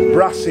little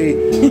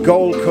brassy,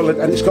 gold coloured,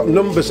 and it's got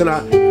numbers, and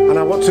and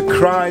I want to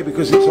cry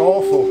because it's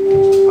awful.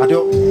 I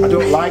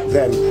don't like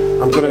them.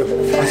 I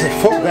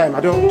said, fuck them,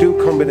 I don't do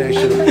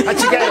combination. I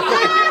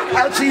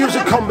had to use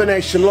a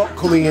combination lock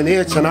coming in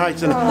here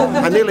tonight, and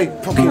I nearly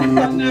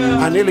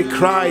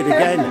cried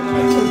again.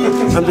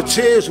 And the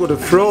tears would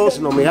have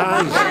frozen on my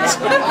eyes.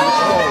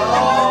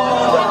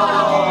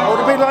 I would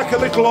have been like a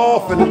little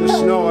orphan in the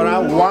snow,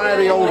 a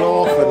wiry old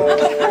orphan.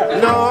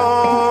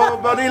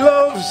 Nobody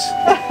loves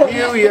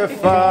you, you're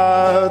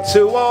far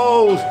too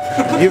old.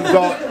 You've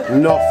got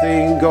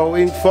nothing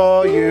going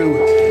for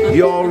you.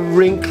 You're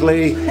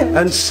wrinkly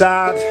and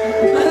sad,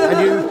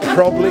 and you've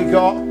probably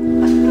got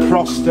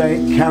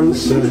prostate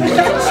cancer.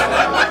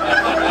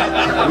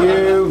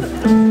 You've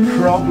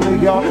probably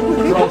got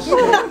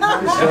prostate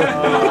cancer.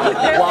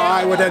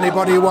 Why would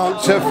anybody want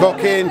to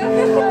fucking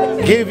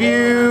give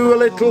you a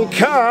little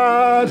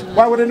card?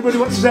 Why would anybody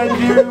want to send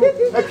you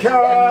a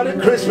card at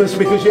Christmas?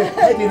 Because you're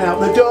heading out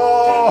the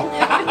door.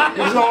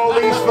 There's all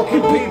these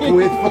fucking people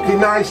with fucking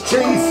nice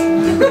teeth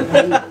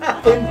and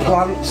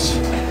implants.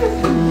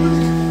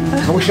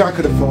 I wish I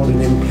could afford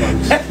an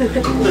implant,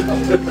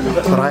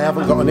 but I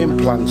haven't got an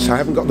implant. I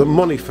haven't got the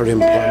money for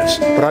implants.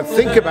 But I'd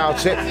think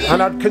about it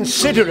and I'd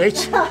consider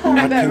it.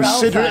 I'd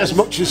consider it as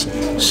much as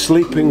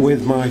sleeping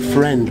with my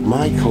friend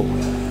Michael.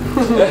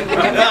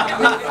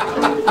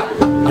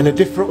 In a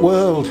different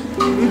world,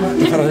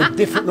 if I had a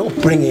different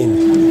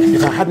upbringing,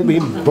 if I hadn't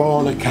been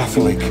born a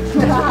Catholic,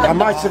 I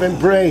might have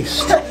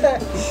embraced,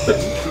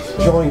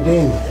 joined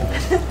in.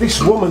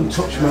 This woman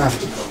touched my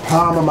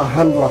palm of my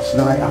hand last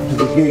night after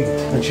the gig,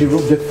 and she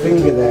rubbed her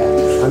finger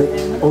there, and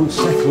it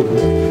unsettled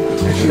me.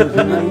 She was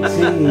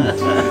 19.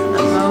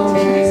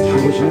 She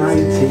was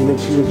 19, and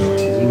she was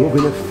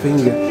rubbing her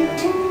finger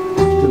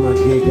after my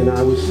gig, and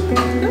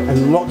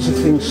lots of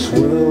things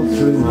swirled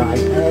through my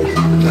head.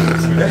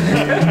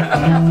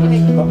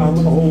 But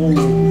I'm old.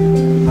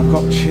 I've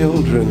got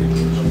children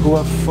who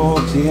are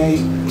 48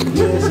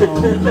 years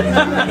old.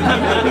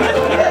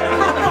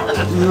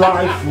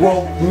 Life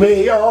woke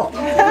me up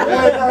with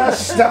a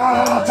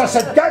start. I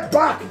said, get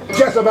back,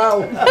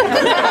 Jezebel!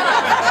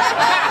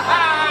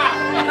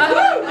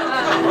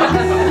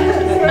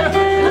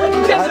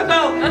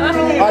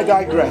 I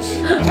digress.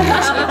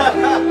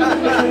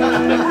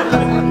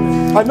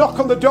 I knock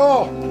on the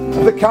door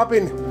of the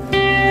cabin,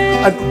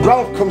 and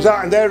Ralph comes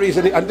out, and there he is,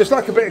 and there's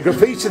like a bit of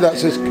graffiti that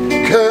says,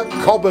 Kurt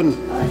Cobain.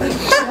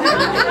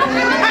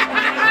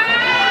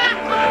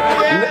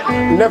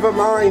 Never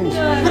mind.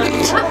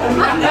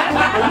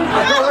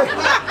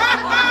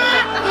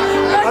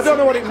 I don't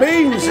know what it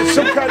means. It's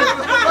some kind of.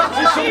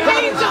 It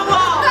means a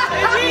lot.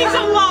 It means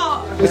a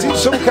lot. Is it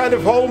some kind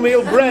of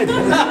wholemeal bread?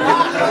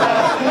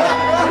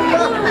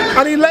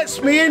 And he lets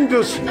me in,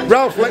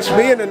 Ralph lets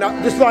me in, and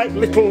there's like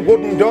little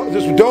wooden doors,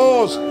 there's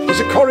doors, it's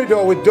a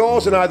corridor with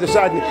doors on either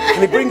side,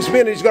 and he brings me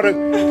in, and he's got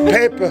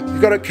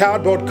a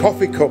cardboard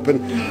coffee cup and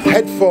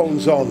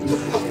headphones on,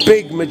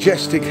 big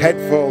majestic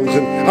headphones,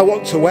 and I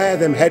want to wear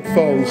them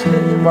headphones,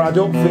 but I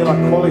don't feel I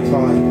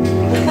qualify.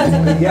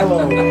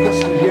 Yellow,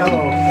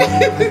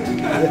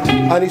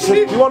 and he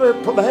said, do you want to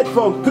put the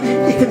headphones,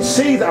 he can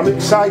see that I'm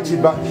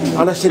excited,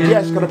 and I said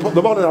yes, can I put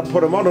them on, and I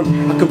put them on, and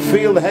I can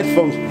feel the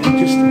headphones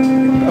just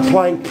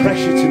applying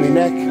pressure to my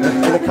neck in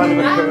a kind of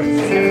a curve.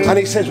 And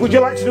he says, would you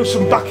like to do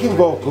some backing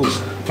vocals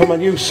for my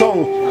new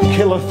song,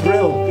 Killer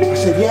Thrill? I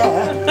said,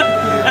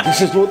 yeah. He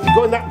says, well,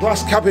 go in that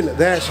glass cabinet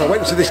there. So I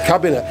went into this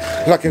cabinet,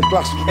 like a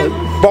glass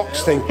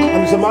box thing, and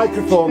there's a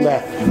microphone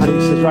there. And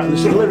he says, right,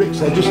 there's some lyrics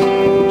there, just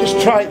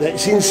try it there,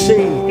 it's in C.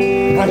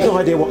 I have no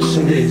idea what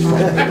C is.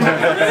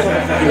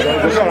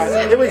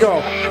 Alright, here we go.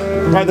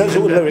 Right, there's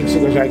the lyrics,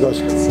 and it goes.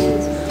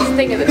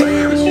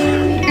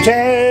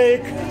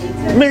 Take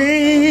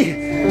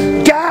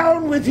me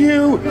down with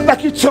you,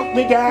 like you took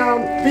me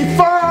down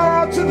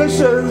before to the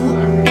zoo,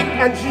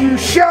 and you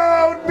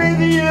showed me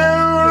the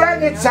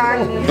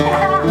orangutan.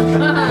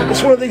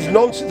 It's one of these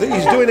nonsense that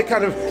he's doing a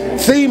kind of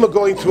theme of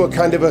going through a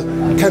kind of a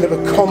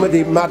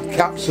comedy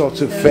madcap sort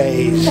of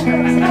phase.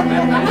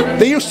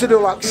 They used to do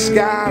like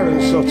ska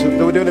and sort of,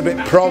 they were doing a bit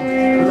prog,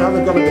 and now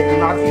they've gone a bit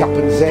madcap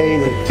and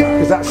zane,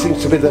 because that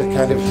seems to be the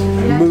kind of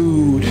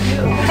mood.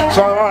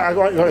 So I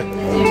want to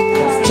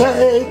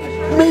take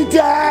me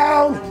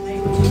down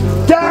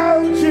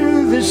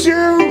to the zoo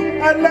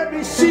and let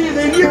me see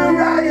the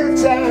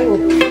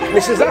orangutan. And he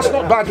says, that's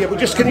not bad yet, but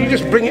can you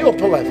just bring it up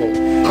a level?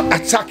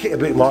 Attack it a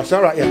bit more. It's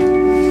alright, yeah.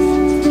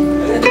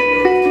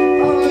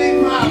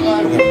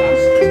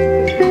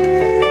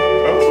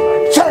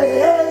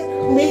 Take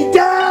me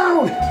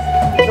down!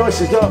 No, he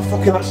says, no,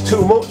 fucking that's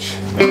too much.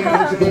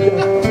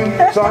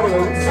 So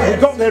anyway, we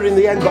got there in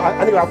the end, but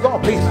anyway, I've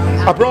got a piece,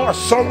 I brought a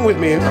song with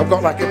me, and I've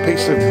got like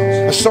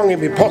a song in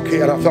my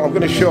pocket, and I thought I'm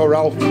going to show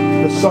Ralph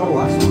the song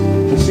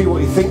and see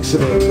what he thinks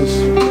of it, because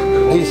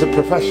he's a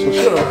professional.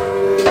 Sure.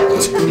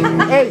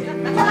 Hey!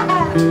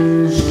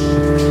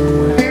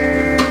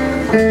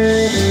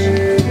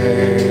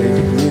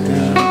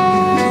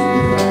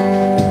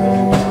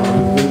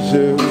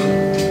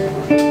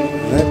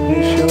 Let me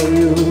show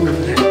you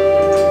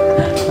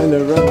an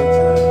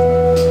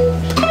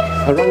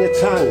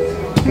orangutan.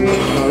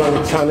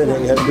 man in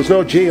it, yeah. There's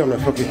no G on the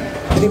fucking...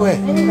 Anyway.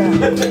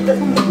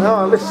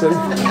 No, listen.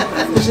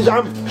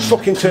 I'm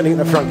fucking turning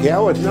into Frankie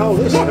Howard. No,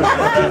 listen.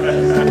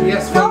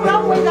 Yes. No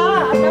wrong with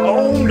that.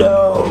 Oh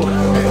no.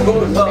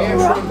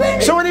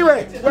 So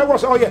anyway, where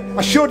was I? Oh yeah,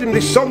 I showed him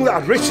this song that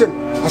I'd written.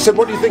 I said,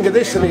 what do you think of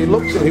this? And he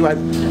looked and he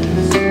went,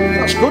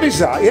 that's good, is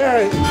that?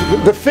 Yeah,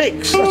 the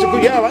fix. That's a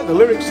good, yeah, I like the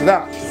lyrics to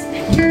that.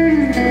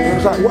 I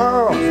was like,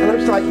 wow. And I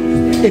was like,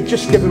 he'd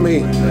just given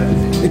me,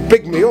 it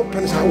bigged me up.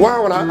 And it's like,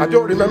 wow. And I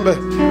don't remember,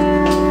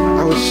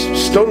 I was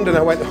stunned and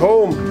I went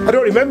home. I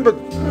don't remember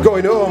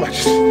going home. I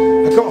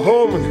got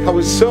home and I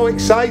was so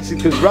excited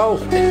because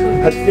Ralph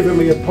had given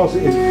me a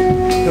positive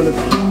kind of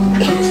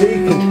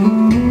critique.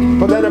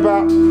 But then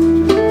about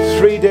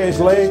 3 days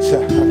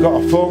later, I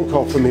got a phone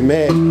call from my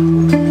mate.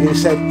 And he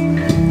said,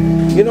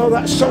 you know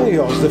that song of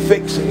yours, The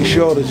Fix, that you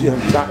showed us, you know,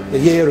 that a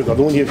year ago,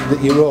 the one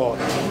that you wrote?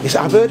 He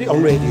said, I've heard it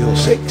on Radio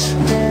 6.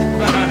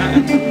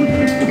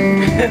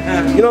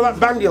 You know that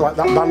band you like,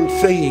 that band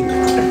Theme?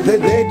 They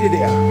did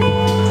it.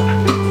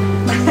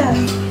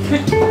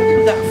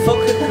 That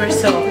fucker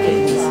Chris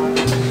Hawkins.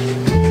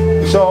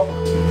 So,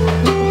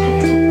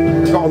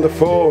 I got on the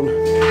phone.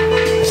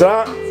 I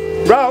said,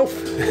 Ralph,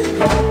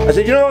 I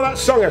said, you know that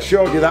song I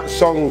showed you, that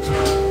song,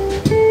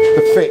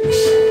 The Fix?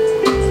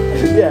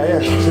 He said, yeah.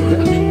 I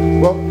said,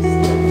 well,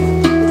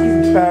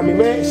 my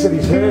mate said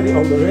he's heard it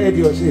on the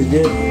radio. I said,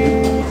 yeah,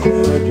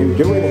 heard you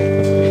doing it.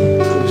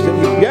 He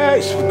said, yeah,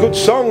 it's a good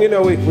song, you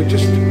know, we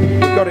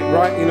got it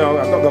right, you know,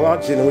 I got the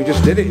lads in and we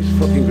just did it, it's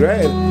fucking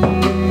great.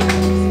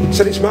 He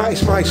said, it's my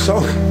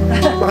song,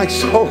 my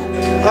song,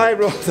 I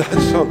wrote that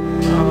song.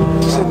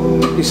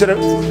 He said,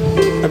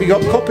 have you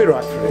got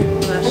copyright for it?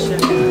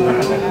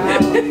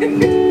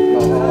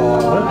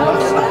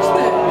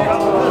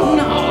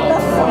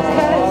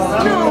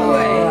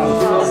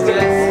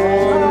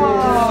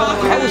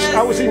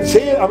 I was in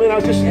tears. I mean,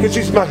 because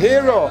he's my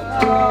hero.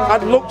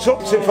 I'd looked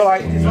up to him for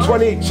like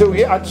 22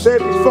 years. I'd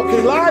saved his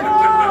fucking life.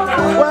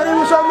 When he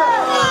was on that.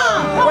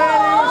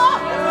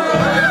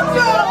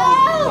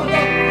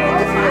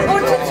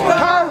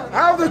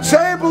 How the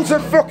tables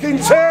have fucking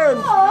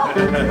turned.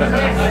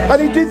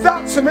 And he did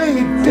that to me.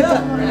 He did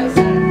that.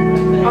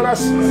 And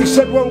he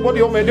said, well, what do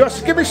you want me to do? I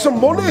said, give me some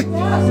money for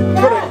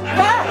it.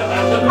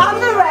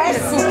 And the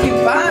rest.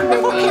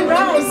 Fucking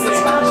rest.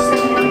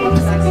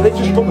 They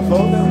just put the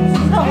phone down.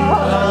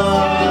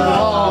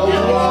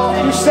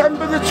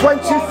 December the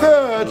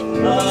 23rd,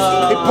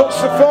 he puts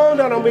the phone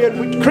down on me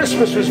and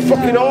Christmas was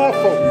fucking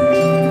awful.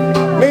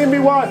 Me and my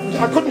wife,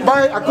 I couldn't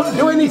buy it, I couldn't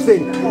do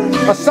anything.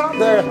 I sat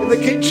there in the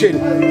kitchen.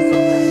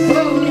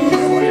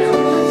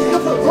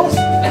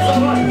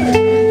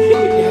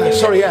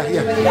 Yeah.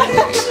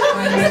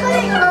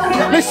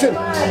 Listen,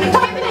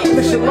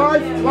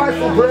 life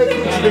will break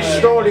into this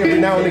story every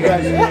now and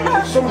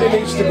again. Somebody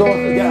needs to go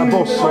and get a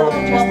bus, so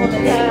he's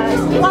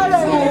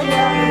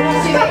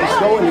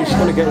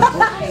going to get his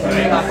bus.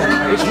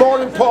 It's more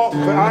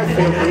important that I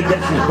feel that he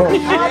gets his bus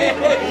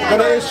than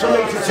it is for me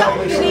to tell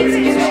this.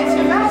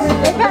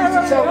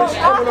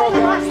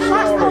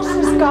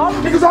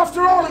 Because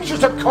after all, it's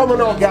just a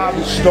common old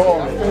garden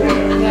story.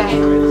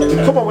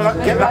 Come on,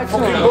 get that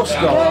fucking bus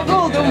going.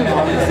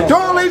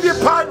 Don't leave your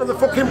pipe on the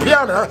fucking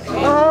piano.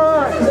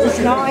 It's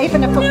not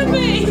even a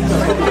fucking...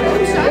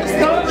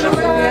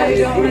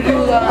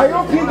 I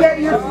hope you get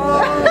your...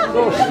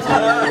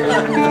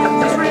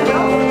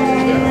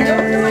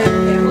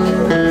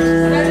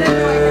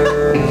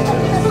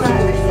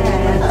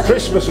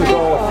 Christmas was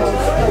awful.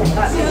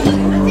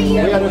 We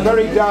had a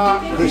very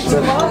dark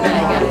Christmas.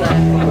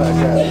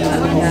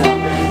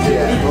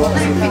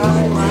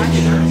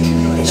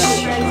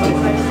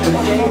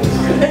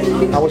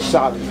 I was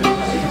sad.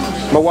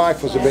 My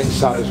wife was a bit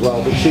sad as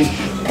well, but she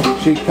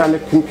kind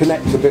of can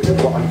connect a bit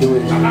with what I'm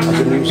doing as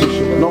a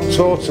musician, but not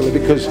totally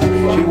because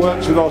she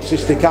works with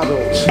autistic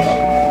adults. So,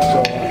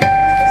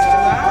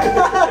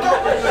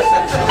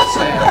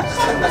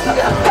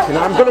 you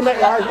know,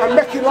 I'm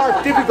making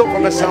life difficult for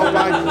myself.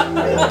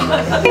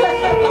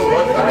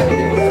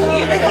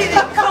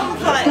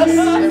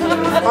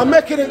 I'm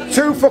making it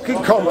too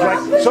fucking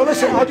complex. So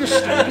listen, I'll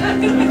just...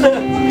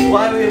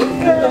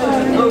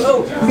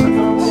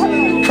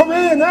 Come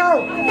here now!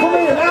 Come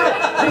here now!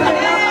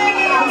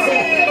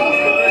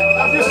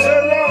 I'll just say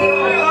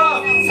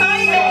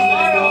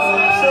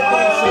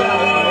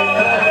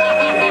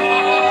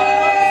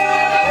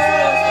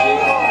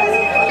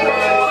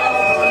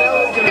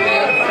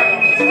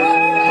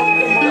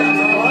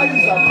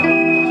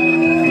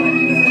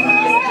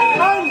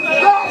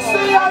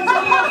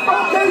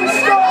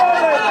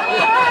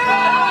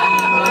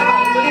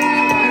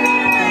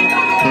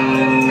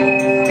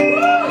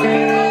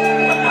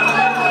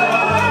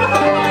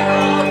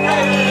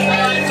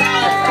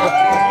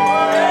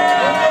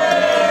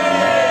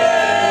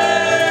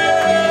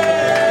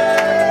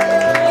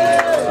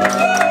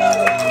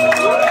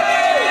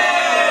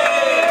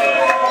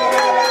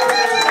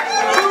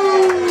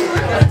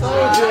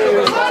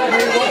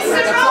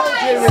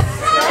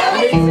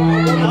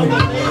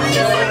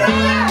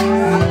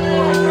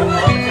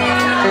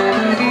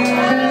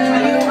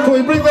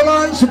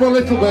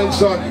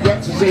so I can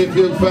get to see a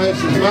few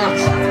faces.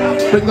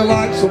 Matt, bring the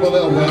lights up a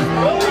little bit.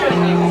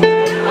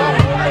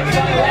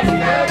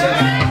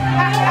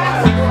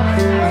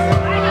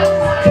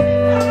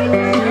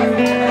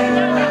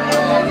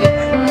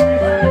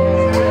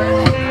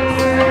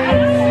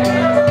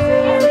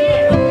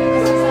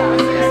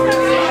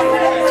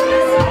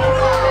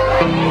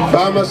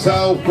 By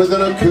myself with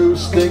an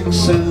acoustic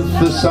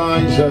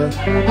synthesizer.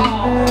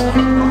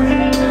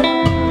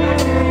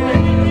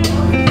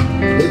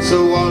 It's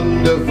a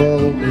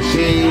wonderful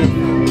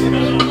machine.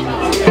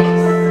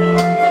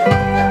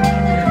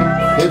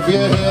 If you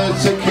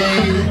hit a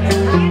key,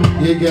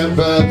 you get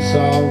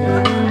birdsong.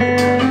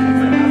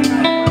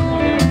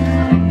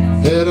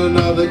 Hit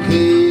another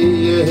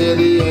key, you hear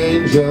the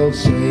angels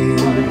sing.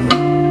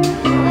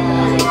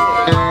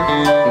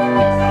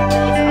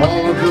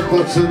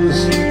 Buttons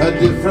are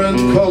different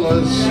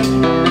colours.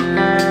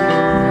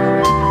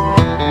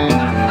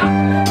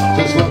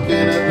 Just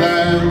looking at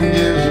them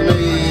gives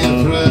me a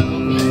thrill.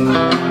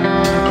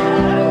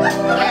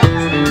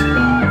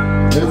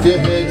 If you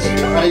hit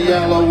a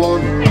yellow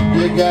one,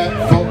 you get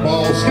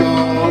football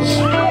scores.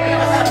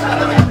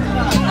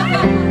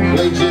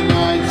 Leeds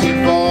United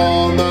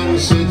 4, Man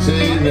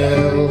City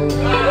 0.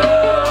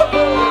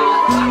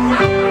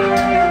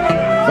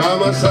 By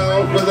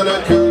myself with an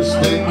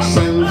acoustic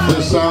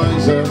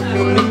synthesizer.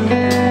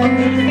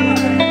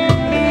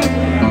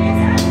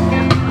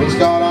 It's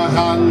got a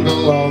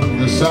handle on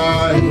the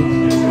side.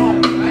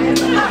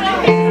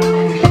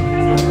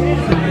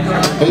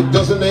 It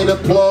doesn't need a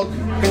plug,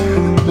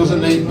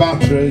 doesn't need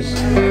batteries.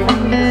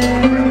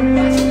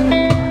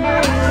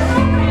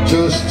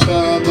 Just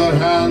turn the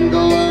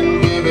handle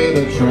and give it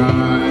a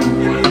try.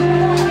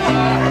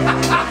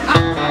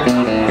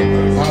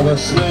 Have a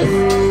sniff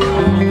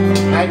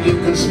and you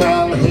can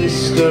smell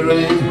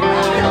history.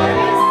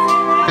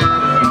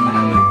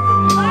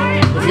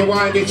 If you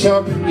wind it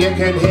up, you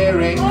can hear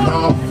it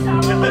cough.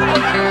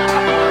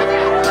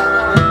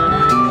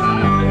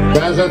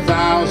 There's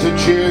 1,000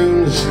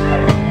 tunes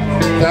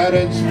that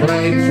it's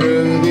played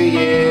through the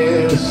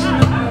years.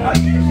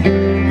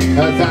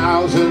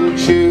 1,000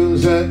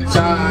 tunes at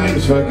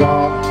times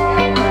forgot.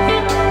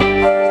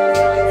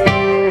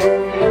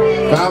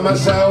 Found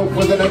myself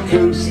with an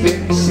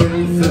acoustic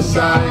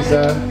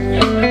synthesizer.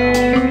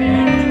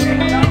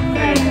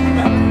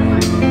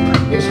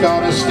 It's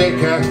got a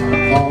sticker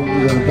on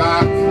the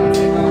back.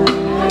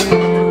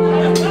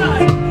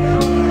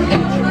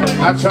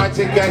 I tried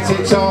to get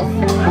it off,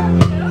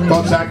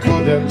 but I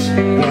couldn't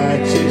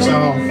get it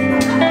off.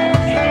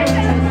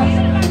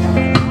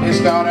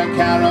 It's got a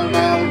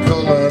caramel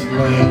coloured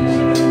lid.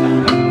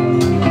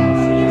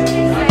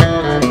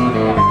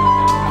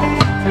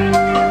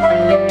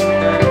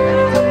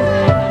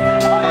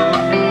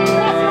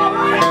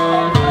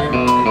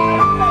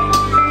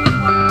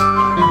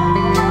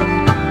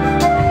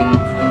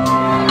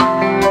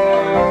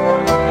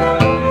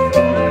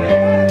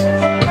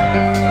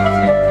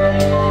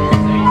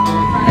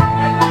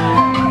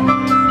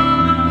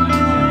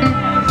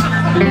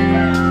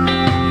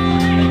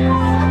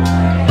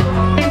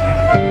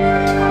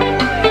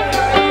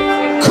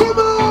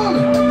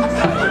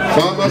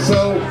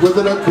 With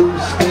an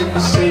acoustic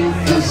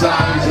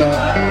synthesizer.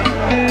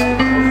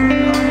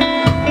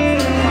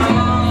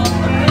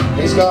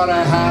 It's got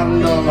a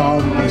handle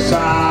on the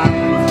side.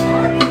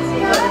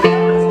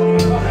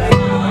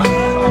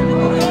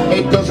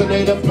 It doesn't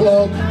need a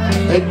plug,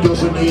 it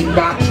doesn't need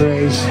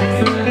batteries.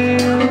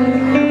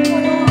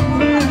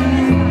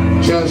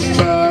 Just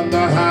turn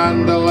the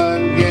handle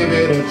and give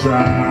it a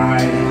try.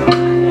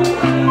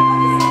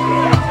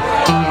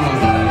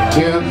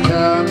 Just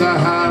turn the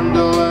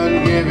handle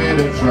and give it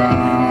a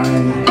try.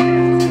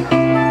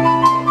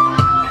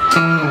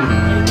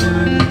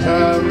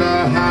 Turn the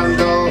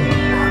handle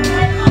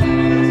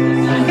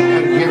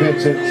and give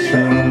it a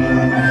try.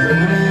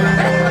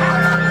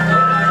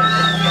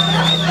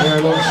 Yeah,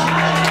 looks.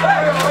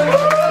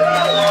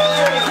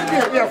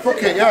 Yeah,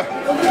 fuck it, yeah.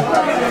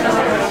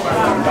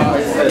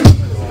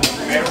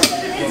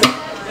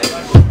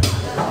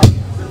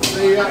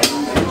 See ya.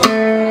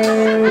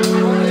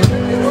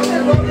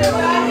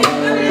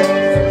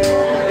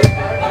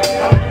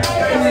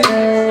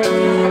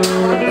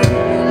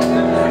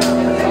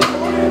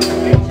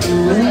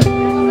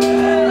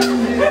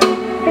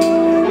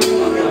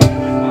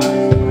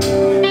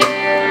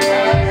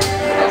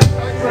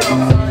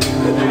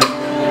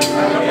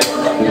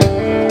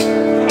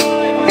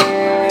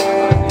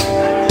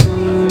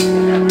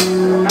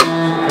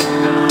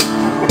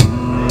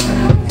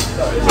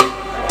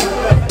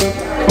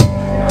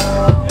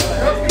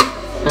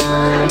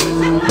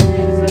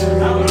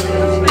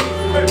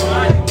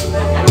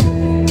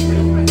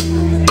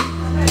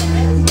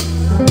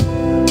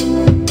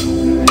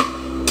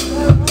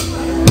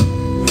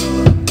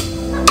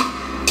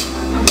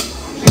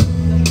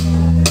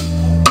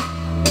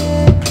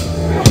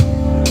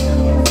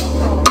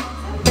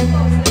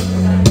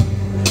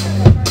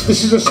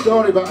 This is a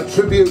story about a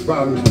tribute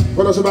band.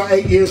 When I was about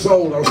 8 years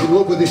old, I was in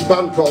love with this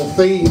band called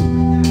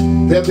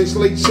Theme. they had this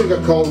lead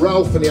singer called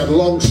Ralph, and he had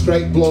long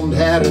straight blonde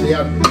hair, and he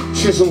had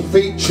chiseled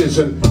features,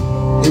 and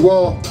he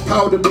wore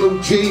powder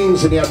blue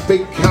jeans, and he had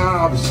big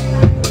calves,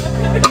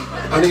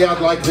 and he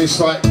had like this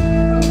like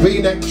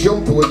V-neck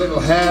jumper with little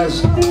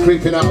hairs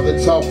creeping out of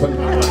the top, and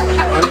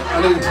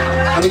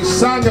he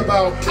sang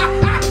about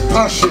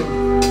passion,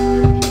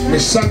 and he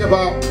sang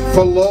about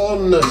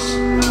forlornness,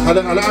 and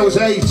I was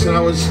 8, and I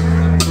was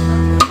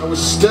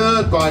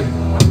stirred by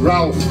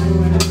Ralph,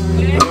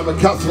 and I'm a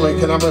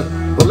Catholic, and I'm a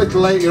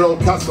little 8-year-old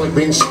Catholic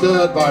being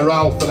stirred by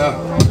Ralph, and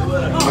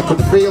I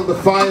could feel the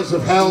fires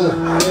of hell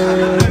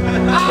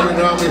coming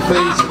around my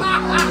feet,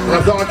 and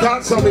I thought, I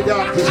can't tell me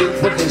that because he'd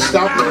fucking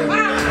stab me.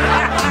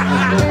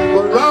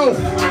 But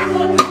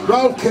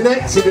Ralph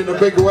connected in a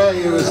big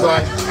way. He was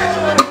like,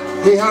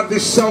 he had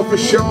this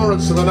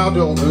self-assurance of an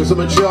adult who was a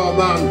mature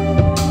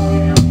man,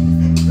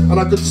 and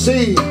I could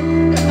see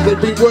they'd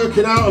been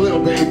working out a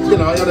little bit, you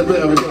know, he had a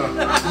bit of, you know,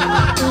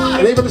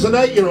 and even as an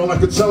 8-year-old I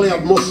could tell he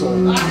had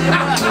muscle.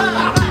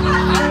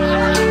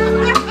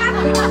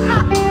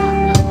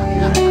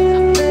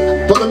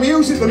 But the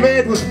music they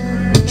made was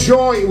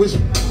joy, it was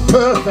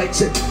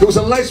perfect. It was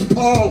a Les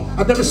Paul.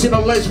 I'd never seen a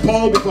Les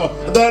Paul before,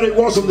 and there it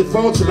was on the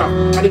photograph,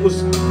 and it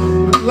was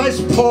Les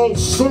Paul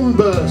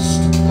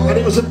Sunburst, and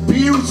it was a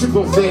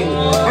beautiful thing,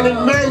 and it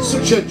made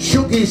such a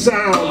chuggy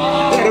sound.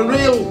 It had a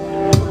real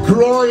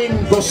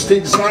groin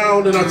busting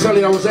sound, and I tell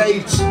you, I was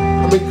 8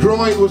 and my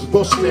groin was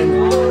busting.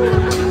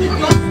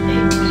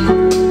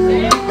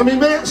 And my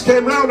mates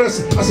came round, I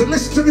said,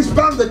 listen to this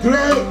band, they're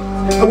great.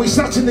 And we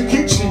sat in the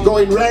kitchen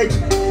going red.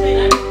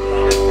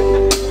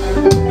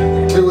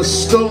 We were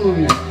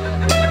stunned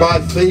by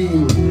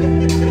theme.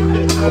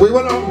 And we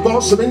went out and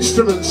bought some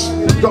instruments,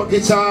 got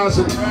guitars,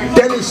 and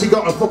Dennis, he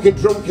got a fucking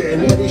drum kit,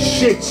 and he's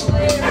shit. He's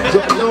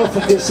got no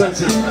fucking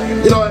senses.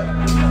 You know,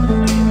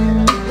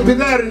 he'd be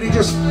there and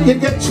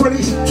you'd get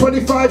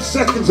 25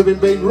 seconds of him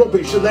being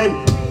rubbish, and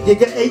then you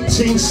get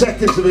 18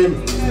 seconds of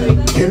him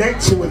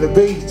connecting with the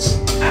beat.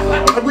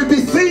 And we'd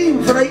be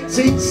themed for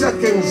 18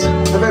 seconds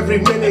of every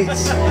minute.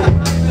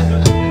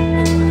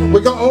 We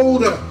got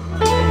older.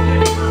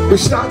 We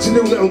started to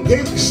do little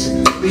gigs,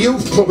 the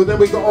youth club, and then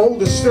we got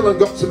older still and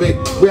got to be,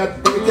 we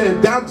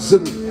became dads,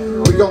 and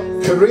we got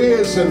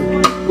careers,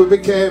 and we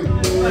became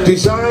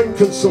design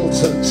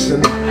consultants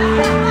and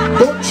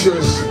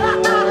butchers,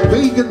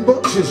 vegan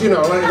butchers, you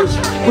know, like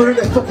we're in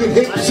a fucking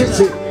hip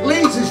city.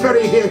 Leeds is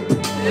very hip.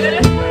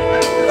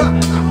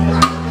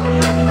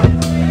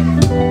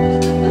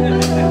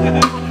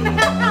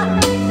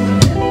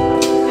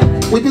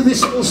 We did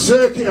this little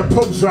circuit of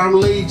pubs around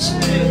Leeds.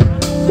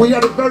 We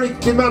had a very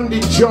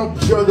demanding job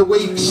during the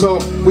week, so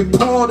we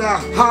poured our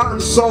heart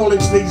and soul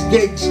into these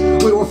gigs.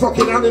 We were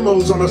fucking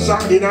animals on a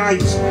Saturday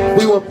night.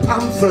 We were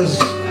panthers.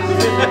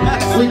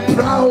 We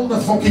prowled the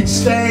fucking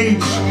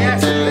stage.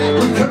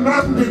 We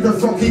commanded the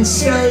fucking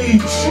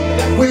stage.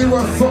 We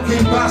were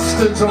fucking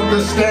bastards on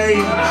the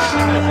stage.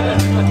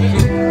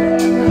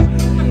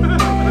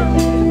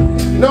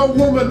 No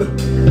woman,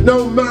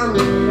 no man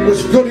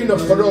was good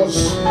enough for us.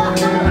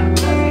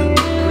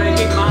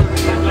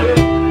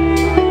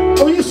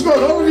 We used to go on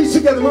holidays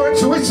together. We went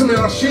to Italy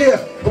last year,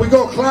 and we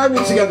go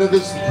climbing together.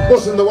 There's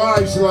us and the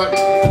wives, and like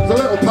there's a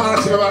little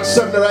party of about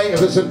 7 or 8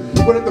 of us, and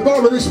we're at the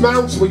bottom of this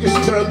mountain. We just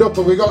turned up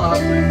and we got out,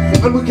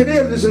 and we can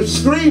hear there's a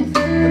scream.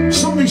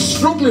 Somebody's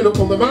struggling up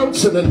on the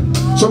mountain, and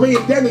so me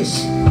and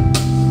Dennis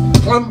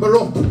clamber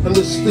up, and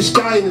there's this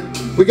guy,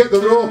 and we get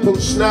the rope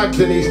unsnagged,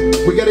 and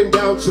we get him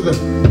down to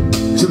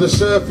the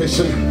surface,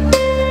 and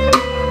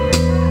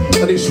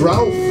it's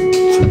Ralph.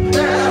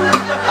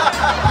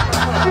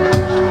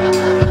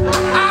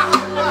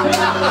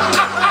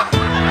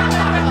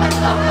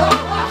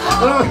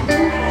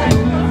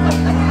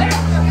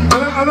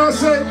 And I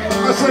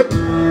said,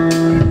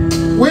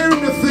 we're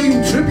in a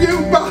themed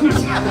tribute band.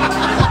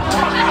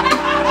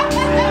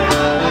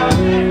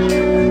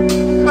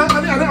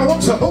 and I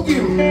want to hug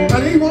him,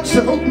 and he wants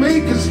to hug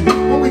me, because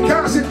we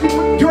can't. I said, do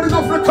you want to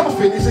go for a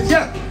coffee? And he said,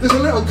 yeah, there's a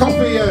little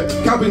coffee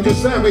cabin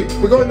just there. We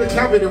go in the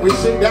cabin and we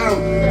sit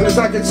down, and there's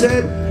like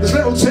there's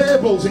little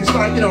tables. It's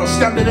like, you know,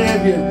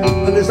 Scandinavian,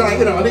 and there's like,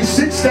 you know, and he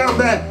sits down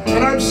there,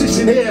 and I'm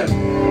sitting here,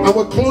 and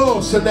we're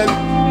close, and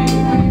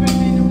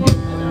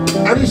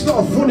he's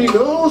got a funny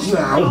nose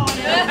now.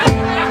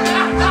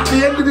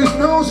 The end of his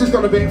nose has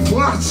got a bit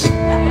flat.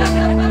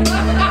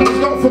 He's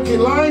got fucking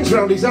lines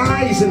around his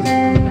eyes, and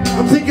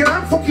I'm thinking,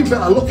 I'm fucking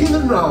better looking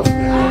than Ralph.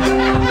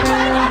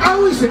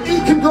 How is it he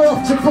can go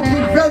off to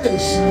fucking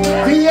Venice,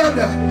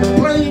 Vienna,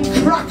 playing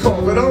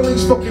Krakow and all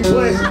these fucking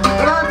places, and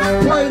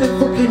I'm playing in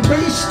fucking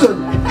Beeston?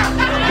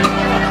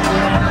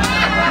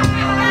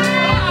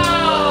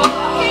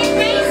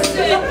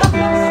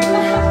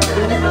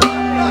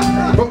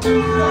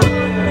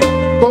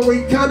 But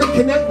we kind of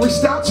connect, we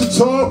start to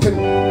talk, and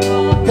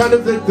kind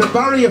of the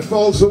barrier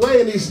falls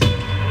away, and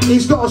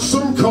he's got a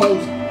son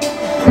called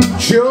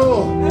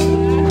Joe,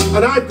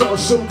 and I've got a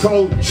son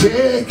called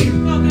Jake.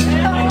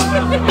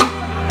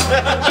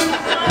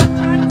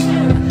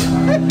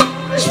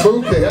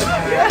 Spooky, eh?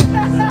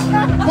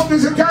 But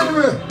there's a kind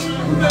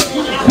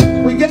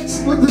of we get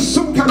there's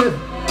some kind of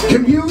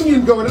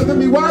communion going on. And then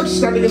my wife's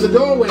standing in the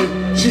doorway.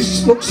 She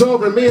looks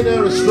over and me and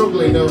her are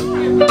struggling.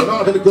 We're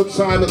not having a good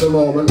time at the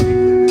moment.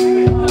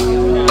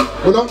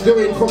 We're not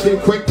doing fucking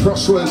quick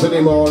crosswords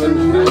anymore, and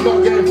I'm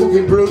not getting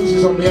fucking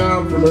bruises on my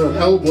arm from her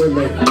elbowing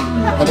me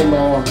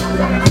anymore.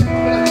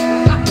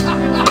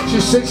 She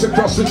sits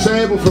across the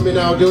table from me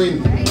now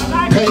doing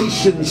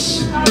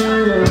patience on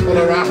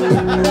her app.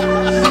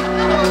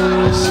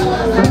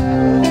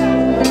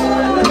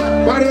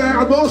 By the way,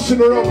 I motion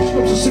her up. She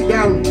comes to sit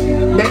down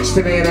next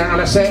to me, and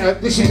I say,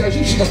 "This is."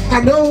 She says,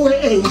 "I know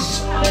it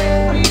is.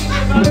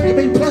 You've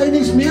been playing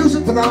this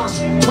music for the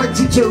last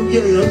 22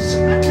 years."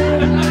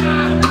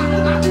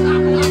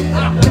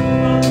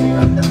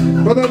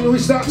 But then we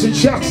start to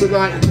chat, and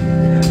like,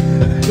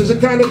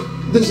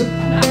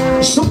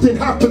 something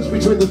happens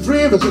between the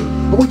three of us,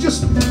 and we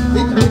just,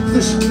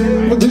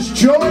 there's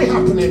joy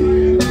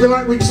happening.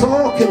 We're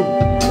talking.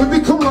 We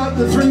become like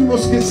the Three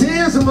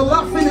Musketeers, and we're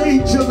laughing at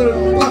each other,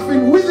 and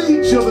laughing with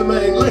each other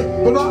mainly,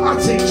 but not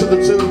at each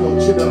other too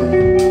much,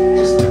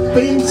 Just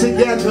being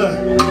together.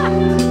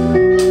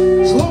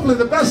 It's lovely.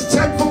 The best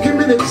 10 fucking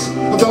minutes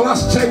of the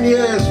last 10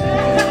 years.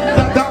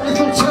 That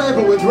little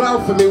table with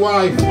Ralph and my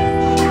wife.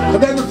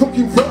 And then the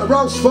fucking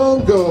Ralph's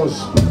phone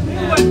goes.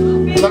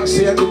 And that's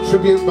the end of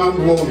Tribute Band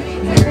 1.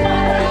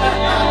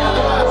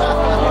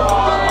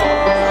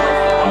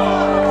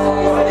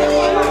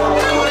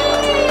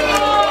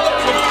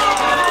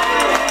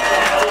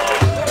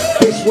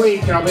 This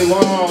week I'll be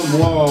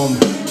warm.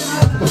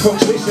 The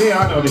fuck's this here?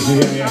 I know this is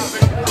here, yeah.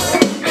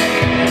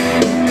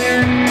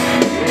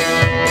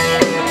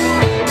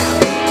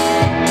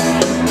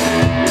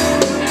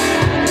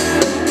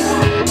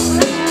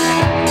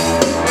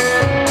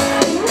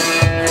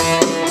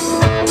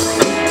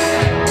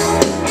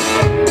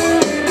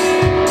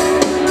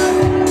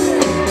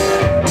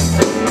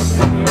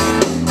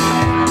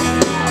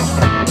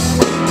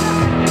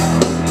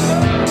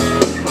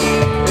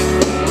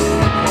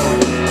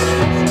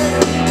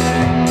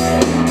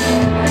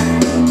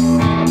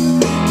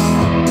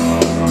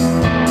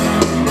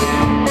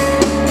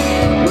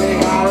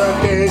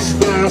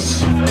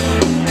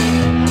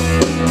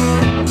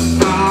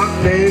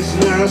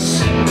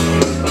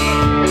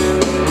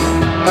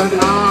 And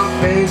our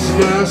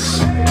business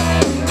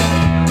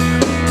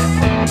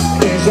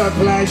is a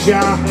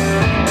pleasure.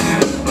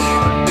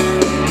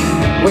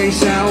 We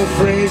sell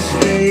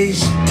frisbees,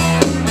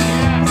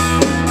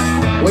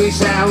 we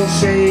sell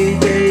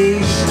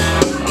CDs,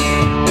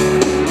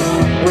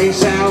 we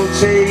sell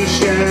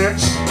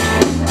t-shirts,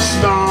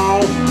 small,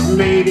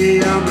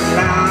 medium,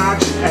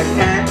 large and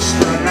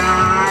extra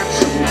large.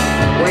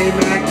 We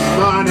make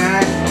money.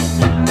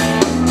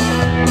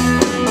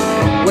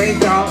 We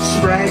got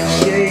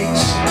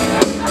spreadsheets,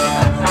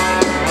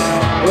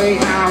 we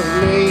have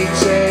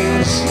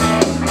meetings,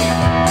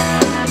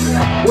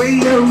 we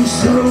use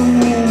Zoom.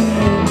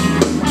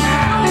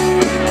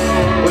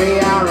 We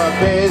are a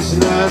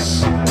business,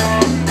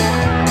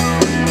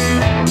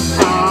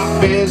 our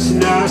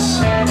business,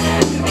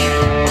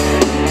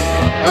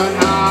 and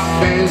our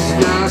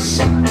business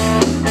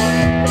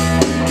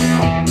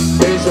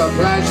is a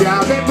pleasure.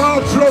 A bit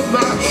more drum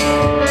match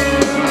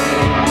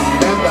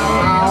in the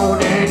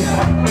morning.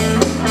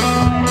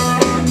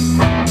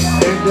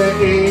 The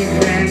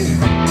evening,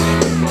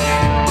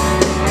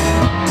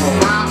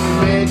 at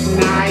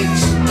midnight,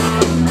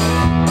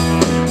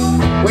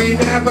 we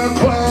never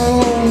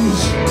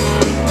close.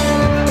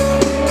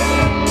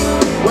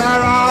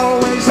 We're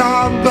always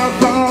on the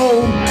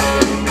phone.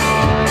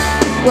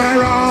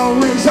 We're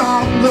always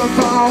on the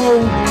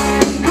phone.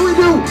 We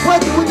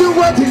do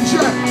weddings,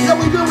 yeah. Yeah,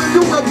 we do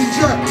weddings,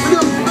 yeah. We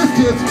do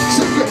 50th,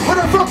 60th. What a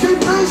fucking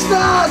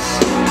business!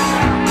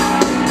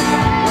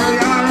 We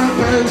are a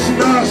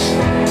business.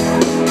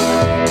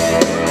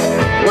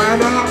 We're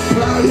not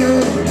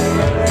playing.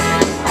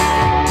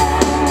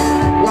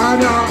 We're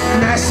not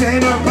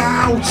messing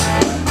about.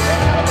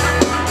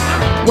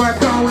 We're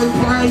going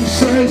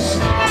places.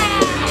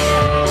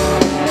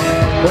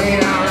 We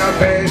are a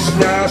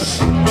business.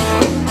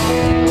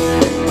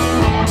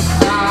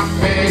 Our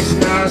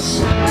business.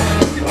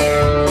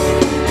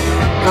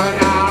 And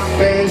our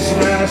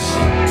business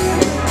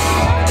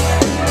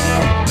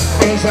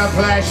is a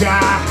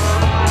pleasure.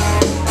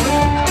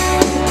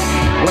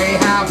 We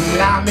have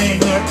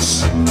laminates.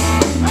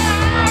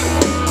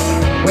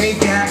 We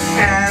get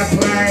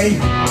airplay.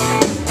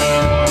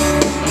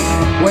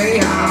 We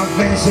are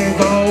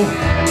visible.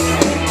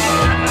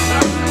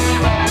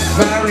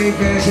 Very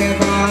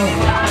visible.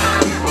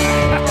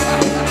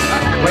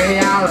 We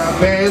are a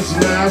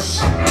business.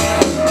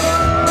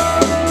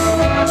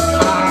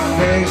 Our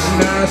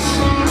business.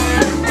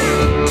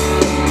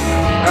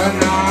 And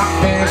our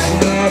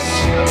business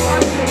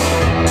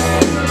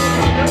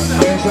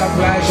is a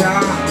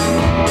pleasure.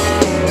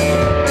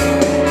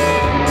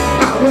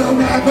 We'll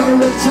never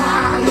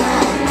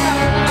retire.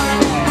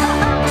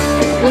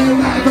 We'll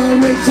never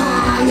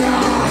retire.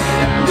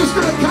 I'm just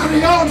gonna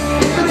carry on.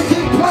 I'm gonna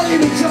keep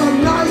playing until I'm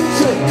 90.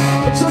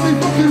 Until my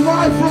fucking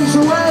wife runs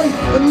away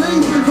and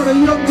leaves me for a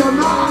younger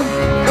man.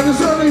 And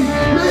there's only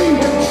me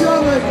and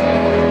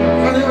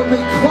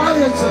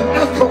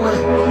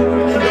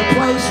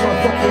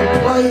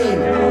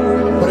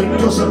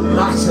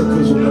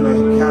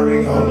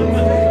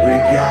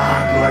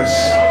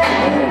business.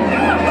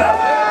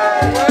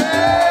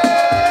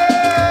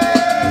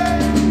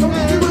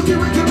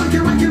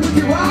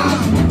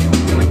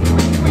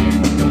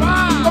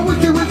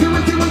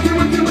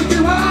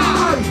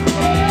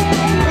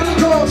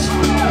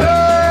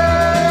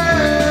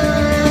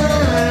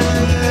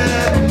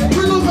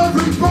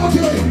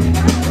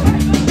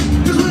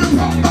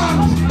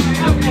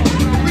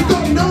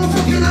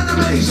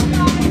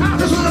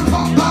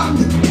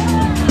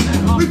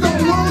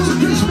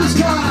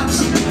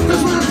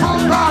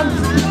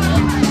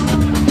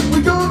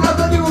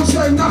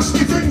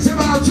 Nasty things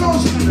about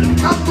us, and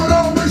we're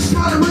always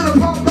smiling with a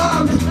pop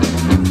band.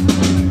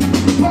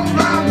 Pop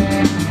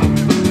band.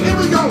 Here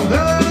we go.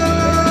 Hey,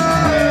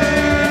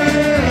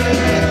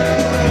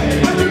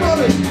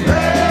 everybody.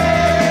 Hey,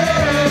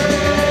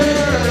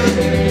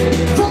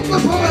 fuck the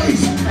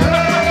police.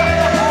 Hey,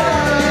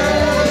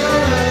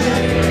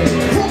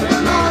 fuck the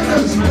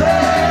miners.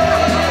 Hey,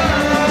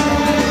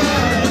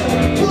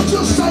 we'll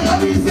just say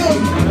anything.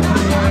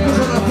 Because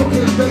we're a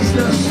fucking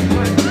business.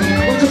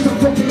 We're just a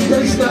fucking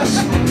business.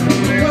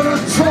 We're a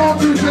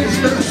tawdry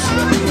business.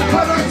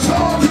 We're a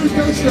tawdry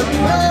business.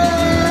 Hey,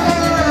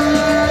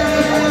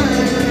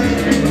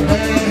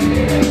 hey,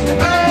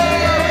 hey.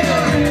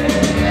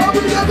 And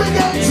we never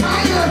get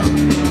tired.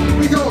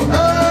 We go,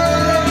 hey.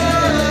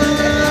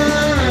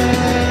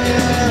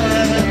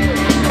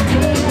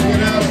 You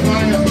know,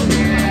 fire.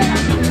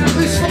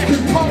 This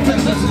fucking pop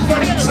business is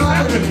very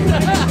tiring.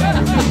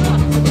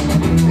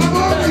 I'm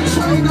only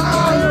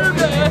 29.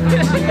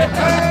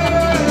 Hey.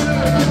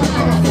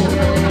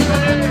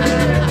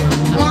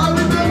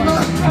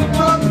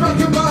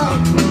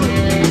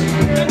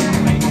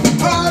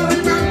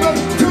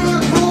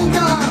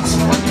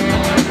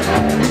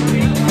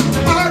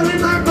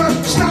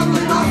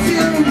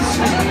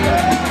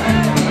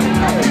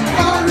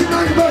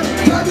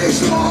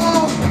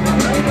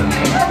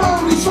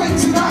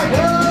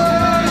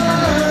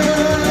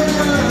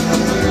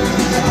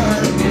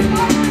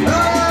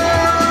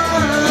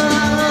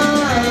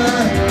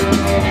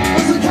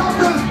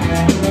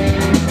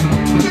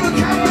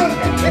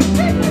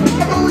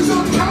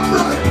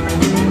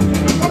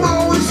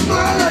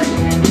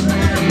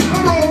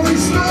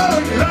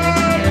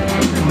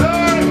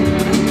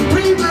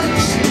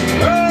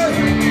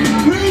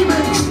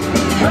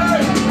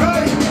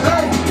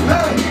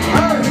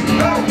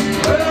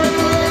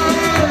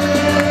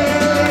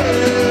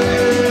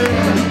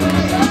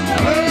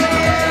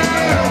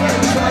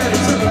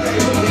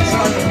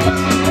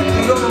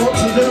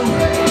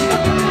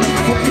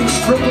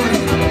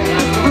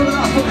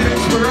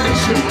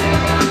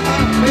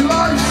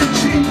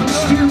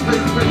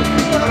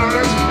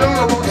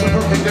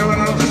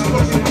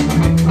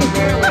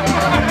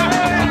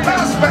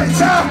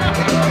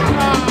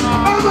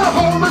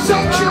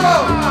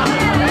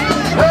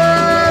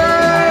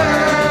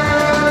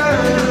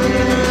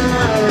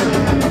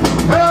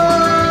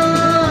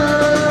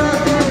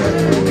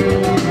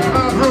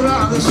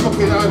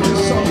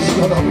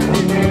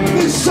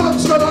 This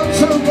song's got on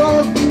so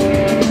long.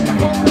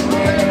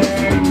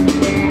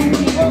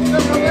 I'm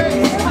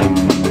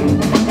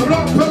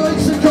not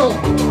political.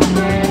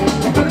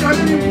 I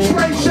didn't even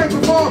trade shit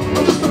before.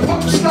 I'm just a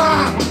pop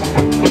star.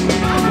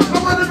 I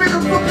want to be a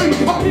fucking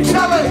pop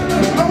telly.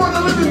 I want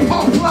to live in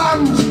pop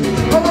land.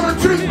 I want to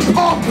drink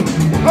pop.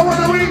 I want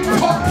to eat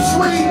pop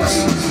sweets.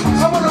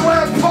 I want to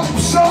wear pop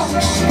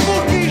socks.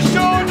 Fucking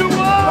show the world.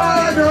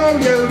 I know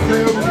you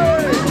do.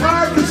 I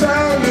can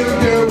tell you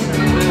do.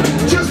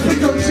 Just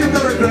because you've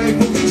got a great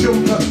fucking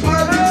jumper, I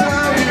can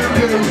tell you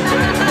do.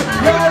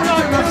 You're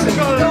dramatic,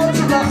 you're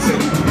dramatic,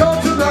 you're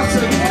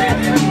dramatic.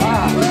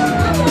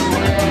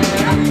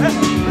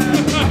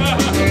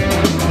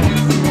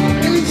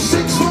 He's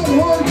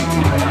 6'1".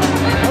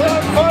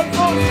 I'm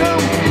 5'2".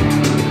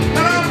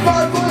 And I'm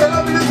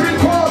 5'11" and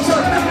 3/4.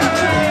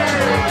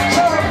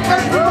 So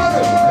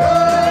everybody,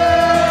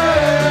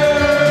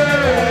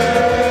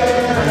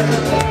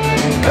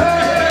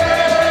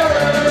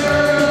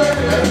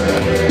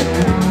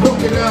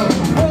 fucking hell.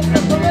 Fuck the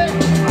police.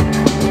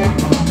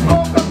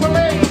 Fuck the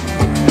police.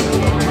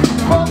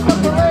 Fuck the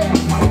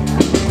police.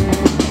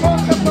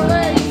 Fuck the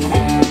police.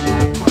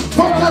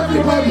 Fuck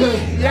everybody.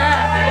 Yeah.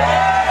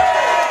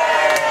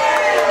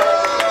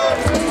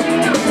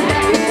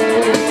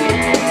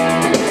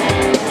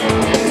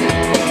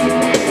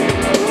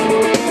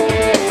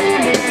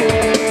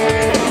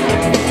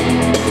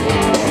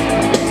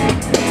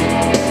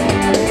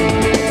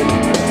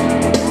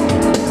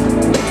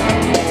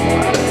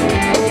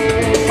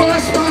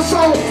 Bless my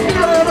soul.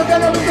 You're never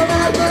gonna be the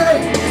library.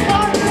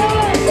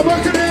 I'm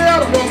working here,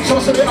 I'm not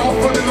tossing it off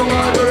in the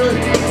library.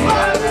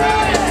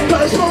 But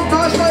it's not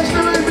nice place to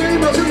leave me,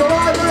 but in the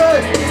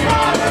library.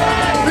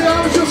 The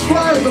hours just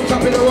fly, I'm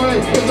tapping away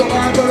in the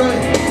library.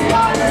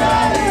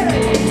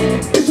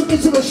 It's a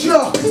bit of a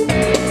shock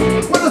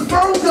when the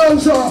phone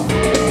goes off.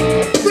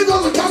 It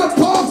doesn't kind of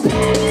pop.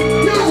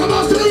 You're not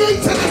supposed to be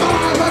eating in the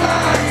library.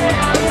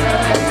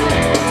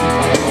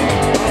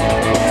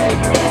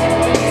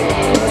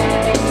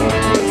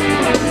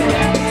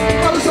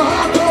 I was a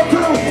hardcore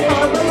crew.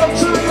 I went up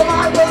to the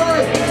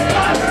library.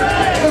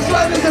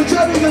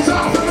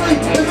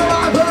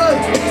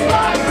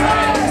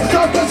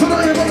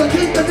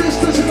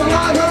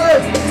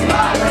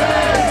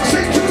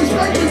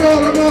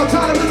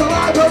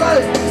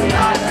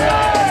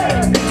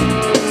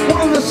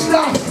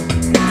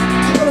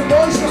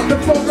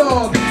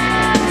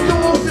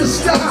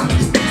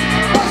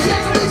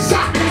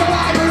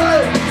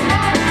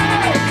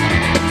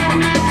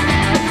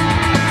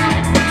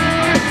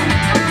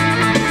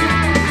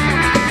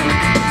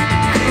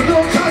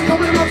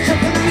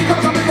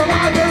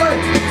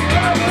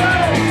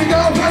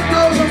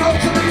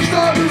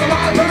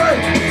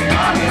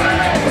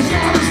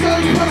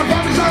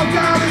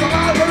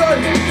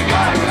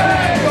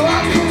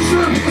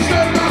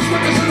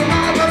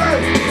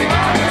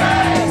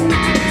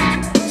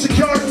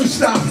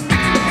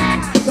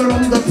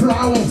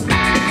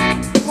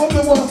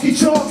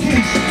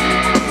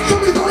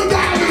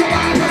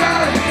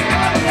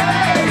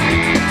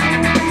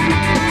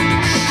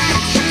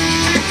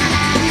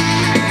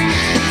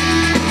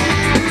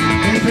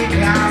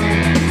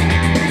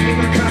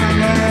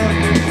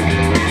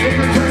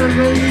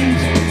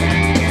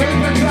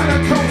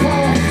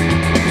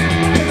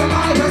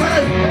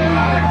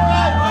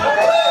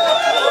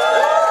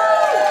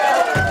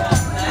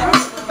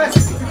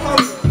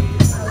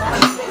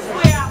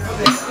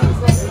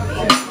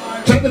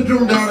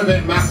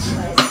 bit, Matt.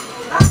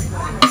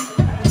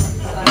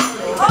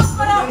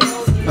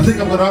 I think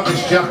I'm gonna have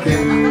this jacket.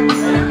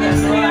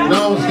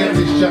 No one's getting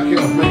this jacket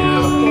off me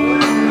now.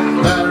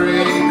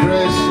 Merry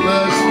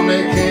Christmas,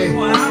 Mickey.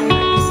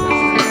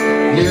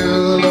 You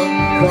look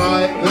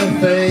quite the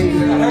thing.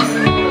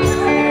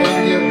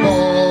 And you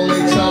ball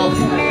it off.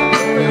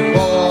 You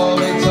ball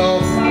it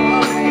off.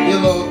 You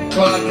look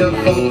like a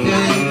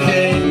fucking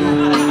king.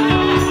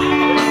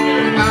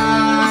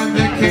 I'm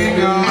the king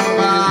of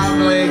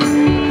Hamley.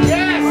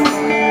 Yes!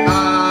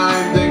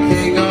 I'm the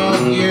king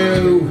of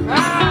you.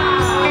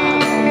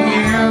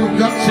 You've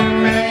got to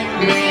make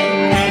me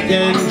egg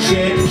and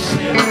chips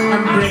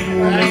and bring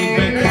me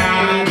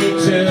Bacardi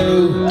too.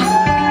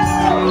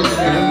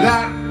 And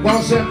that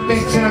was a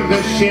bit of a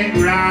shit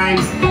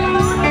rhyme.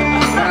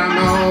 I'm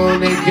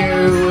only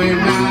doing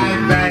my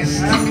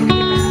best.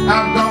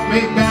 I've got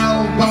me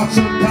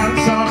bell-bottom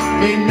pants on,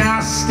 me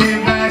nasty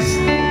vest,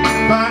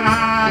 but I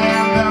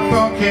am the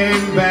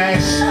fucking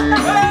best.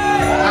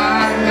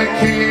 I'm the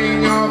king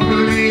of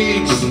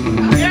Leeds.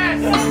 Yes!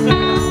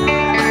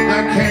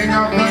 The king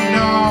of the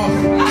North.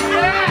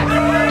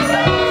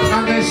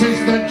 And this is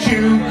the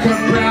Duke of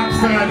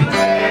Bradford.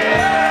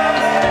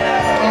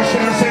 Or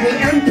should I say the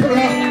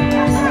Emperor?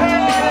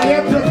 The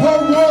Emperor of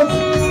Homewood.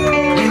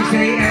 He's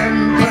the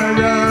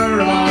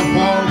Emperor of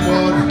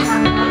Homewood.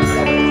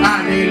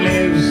 And he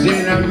lives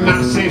in a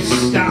massive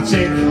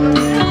static.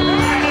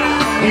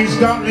 He's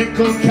got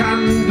little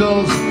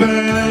candles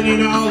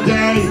burning all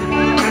day,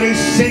 and he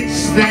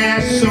sits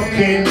there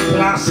sucking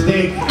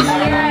plastic.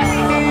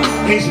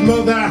 His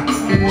mother,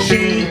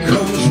 she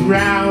comes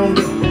round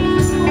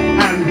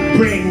and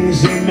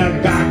brings him a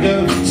bag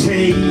of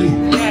tea.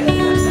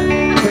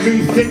 Because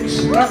he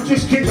thinks, I'll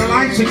just keep the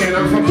lights again,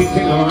 I'll fucking keep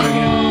the light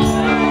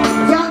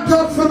again. Thank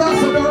God for that, I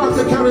don't have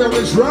to carry on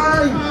this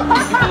rhyme.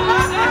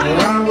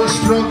 I was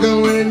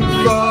struggling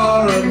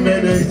for a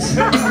minute,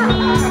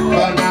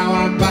 but now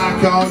I'm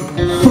back on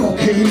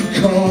fucking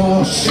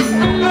course.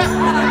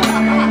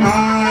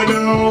 I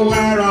know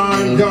where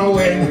I'm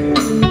going.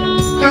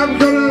 I'm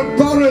gonna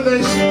borrow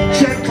this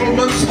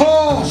gentleman's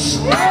horse.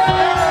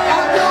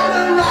 I'm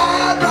gonna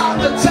ride round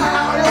the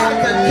town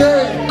like a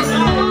king.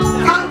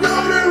 I'm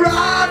gonna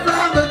ride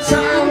round the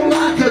town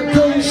like a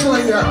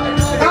gunslinger.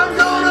 I'm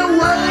gonna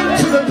wave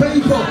to the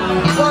people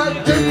like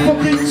Dick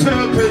fucking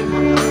Turpin.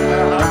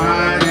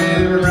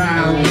 Riding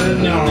round the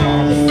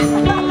north.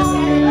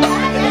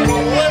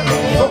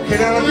 Fucking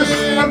hell,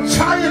 I'm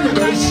tired of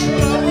this.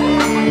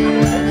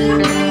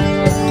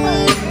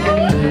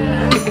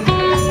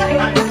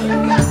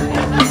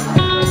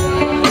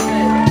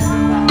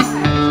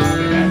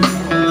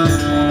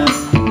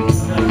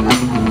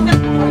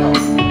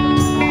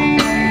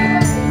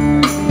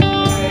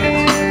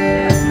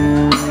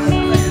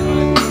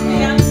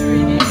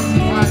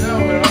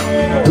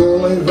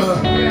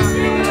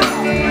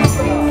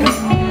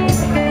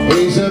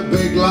 He's a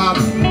big lad.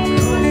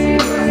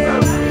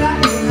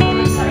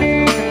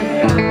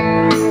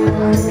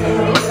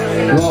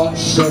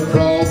 Lots of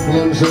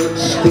problems at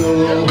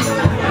school.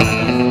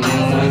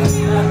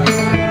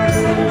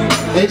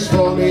 It's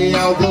funny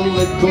how the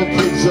little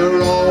kids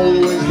are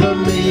always the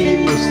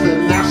meanest, the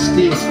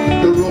nastiest,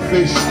 the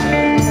roughest.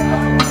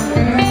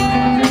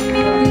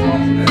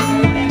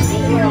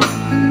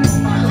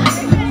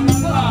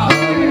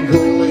 And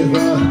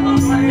Gulliver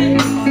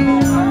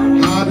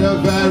had a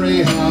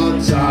very hard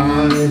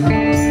time.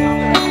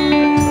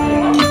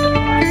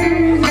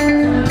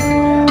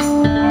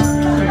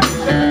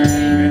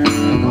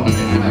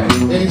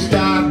 His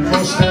dad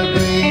must have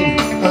been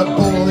a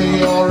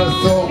bully or a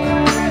thug.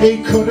 He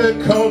could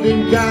have called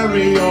him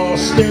Gary or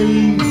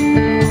Steve.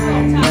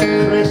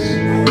 Chris.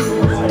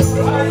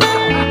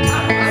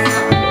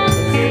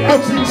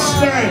 But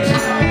instead,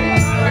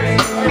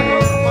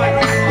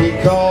 he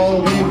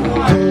called him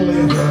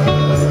Gulliver.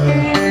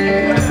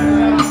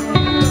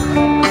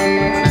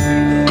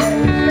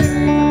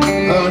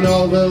 And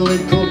all the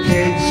little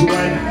kids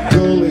went,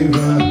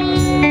 Gulliver,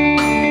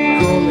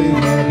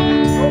 Gulliver,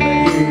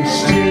 you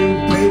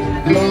stupid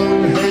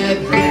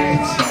long-haired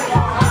git.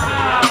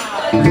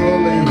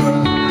 Gulliver,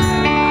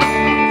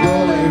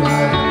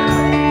 Gulliver,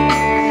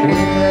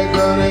 we're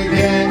gonna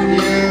get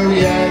you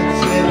yet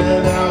in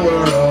an hour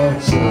or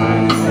two.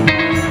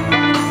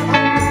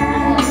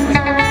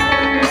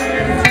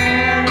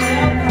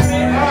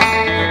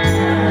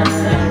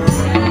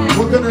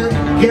 We're gonna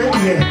get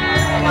you.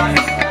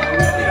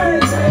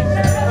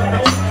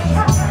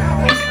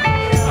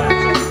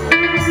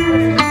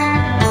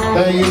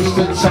 They used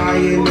to tie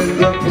him in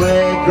the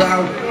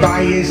playground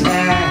by his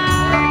hair,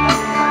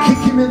 kick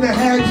him in the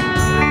head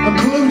and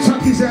blue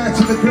tack his hair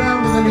to the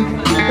ground, and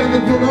then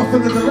they'd run off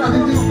and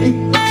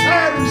he'd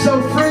tear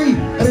himself free,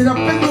 and he'd have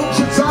big lumps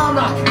of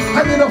tarmac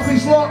hanging off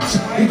his locks.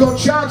 He'd go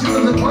charging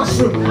in the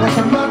classroom like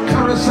a mad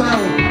carousel.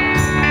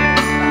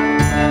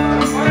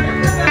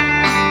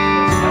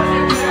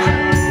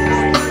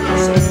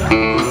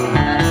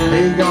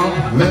 He got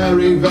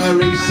very,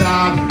 very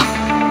sad,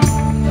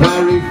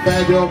 very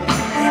fed up,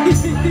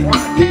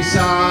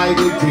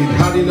 decided he'd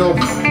had enough.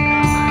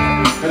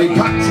 and he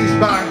packed his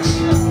bags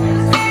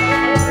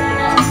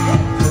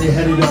and he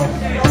headed off.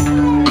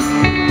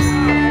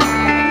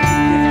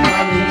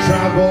 And he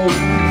travelled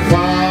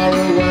far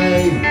away.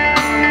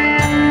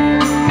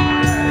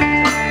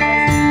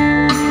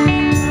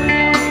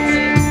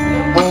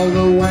 All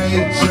the way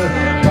to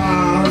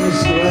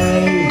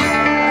Barnsley.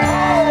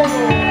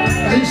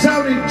 And he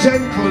sounded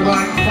gentle,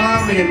 like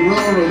farming and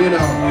rural, you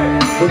know,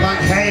 with like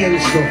hay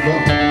and stuff,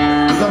 but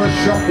he got a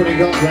shock when he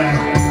got there.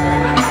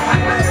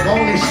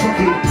 All these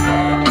fucking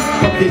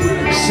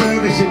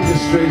service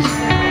industries,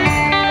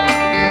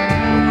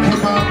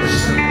 kebabs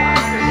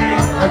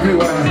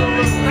everywhere.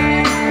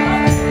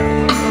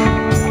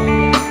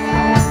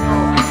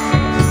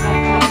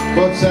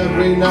 But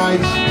every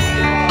night,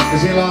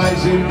 as he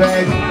lies in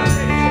bed,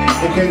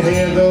 he can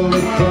hear the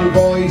little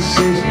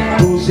voices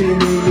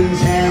buzzing in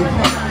his head.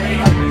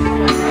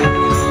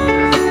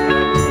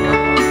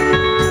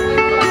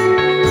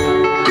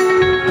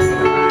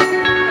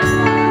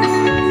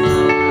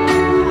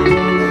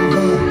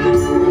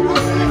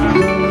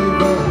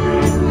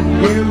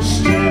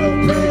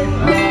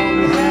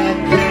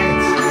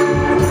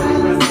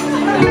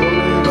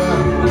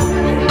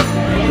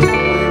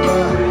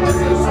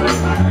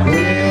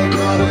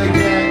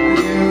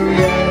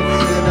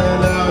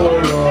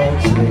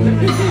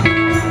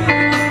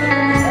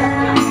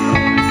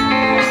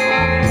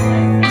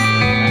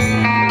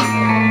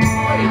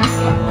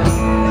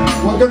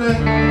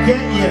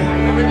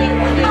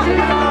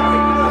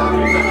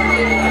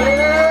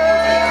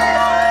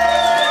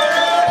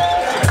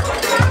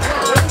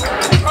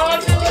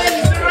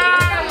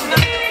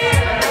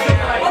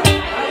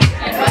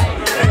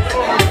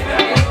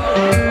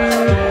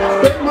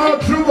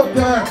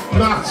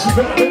 A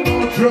bit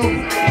more drum.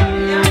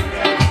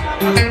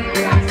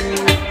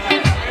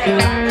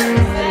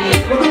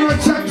 We're going to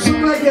attack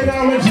some reggae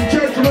now, ladies and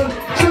gentlemen.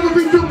 It's never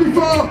been done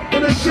before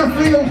in a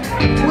Sheffield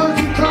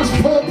working class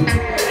pub.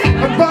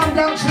 A band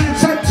actually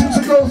attempting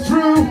to go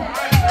through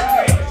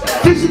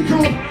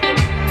physical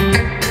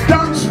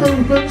dance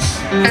movements,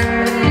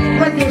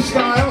 reggae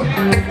style,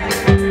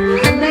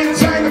 and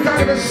maintain a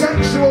kind of a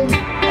sexual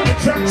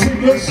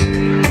attractiveness.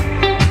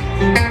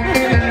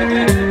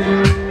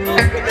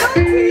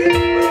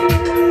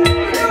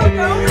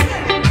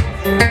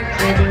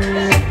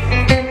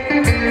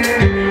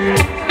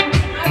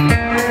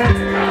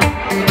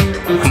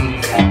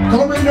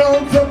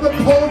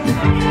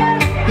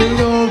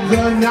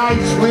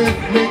 Nights with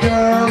me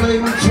girl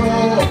in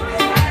tow,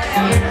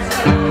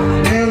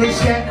 nearly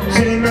stepped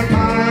in a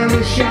pile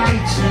of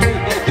shite.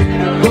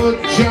 Good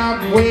job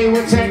we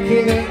were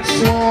taking it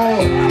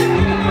slow.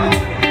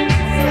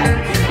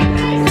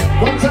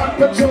 What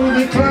happened to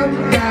the clamp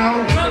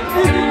down?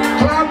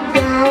 Clamp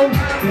down,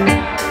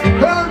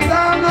 clamp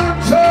down on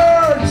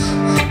turds,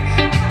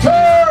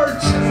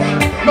 turds.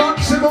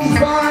 Maximum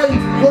fine,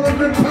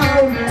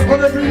 £100 on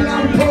every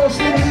lamppost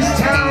in this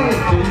town.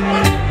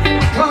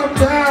 Calm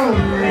down.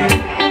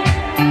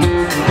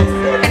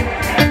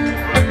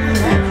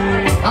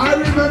 I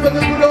remember the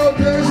good old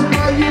days of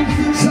my youth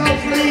in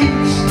South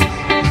Leeds.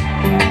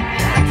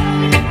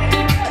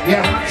 You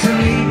had to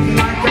lead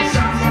like a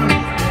salmon,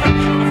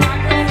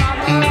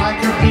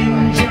 like a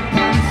ninja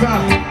panther.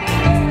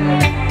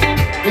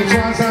 It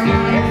was a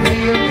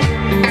minefield.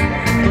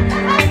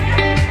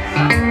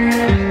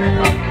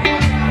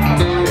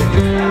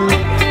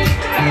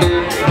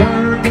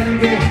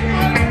 Burgundy,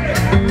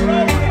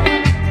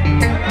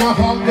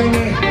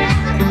 mahogany,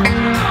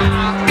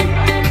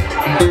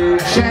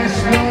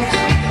 chestnut,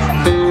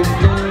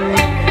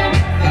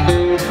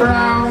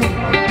 brown.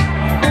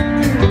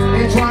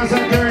 It was a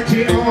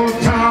dirty old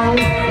town.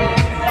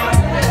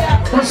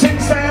 But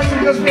since then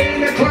there's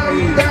been a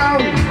clamp down,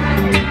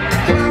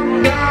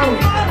 clamp down,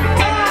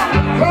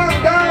 clamp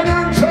down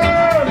on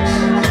turds.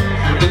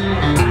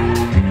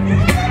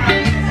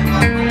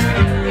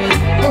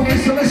 Oh,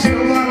 listen, listen,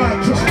 like,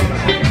 trust me.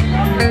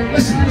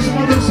 Listen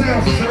what they say.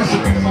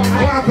 Listen,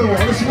 what happened?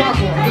 Listen what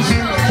happened. Listen,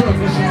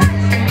 listen.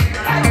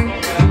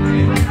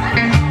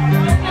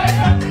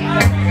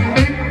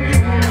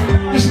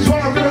 This is what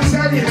I'm going to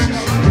tell you.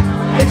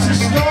 It's a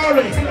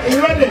story. Are you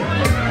ready?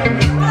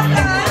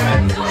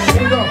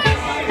 Here we go.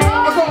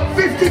 I've got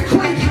 50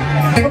 quid.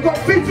 I've got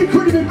 50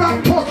 quid in my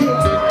back pocket.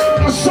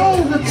 I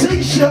sold a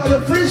t-shirt and a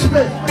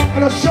frisbee,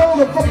 and I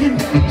sold a fucking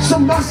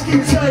some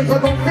masking tape. I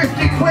got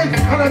 50 quid,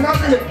 and I'm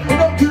having it. I'm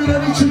not giving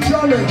any to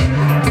Johnny.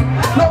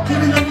 Not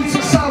giving any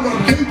to Sam.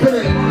 I'm keeping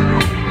it.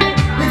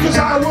 Because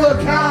I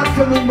work hard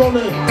for my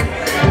money.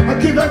 I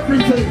give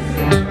everything.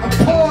 I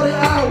pour it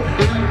out.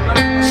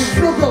 I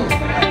struggle.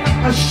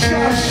 I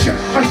share.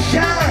 I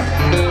give.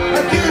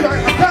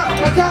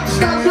 I can't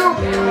stand up.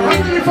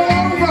 I'm ready for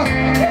over.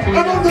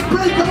 I'm on the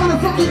brink. I'm on a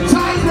fucking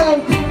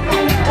tightrope.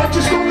 I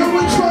just don't know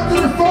which way I'm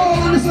going to fall.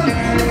 Listen.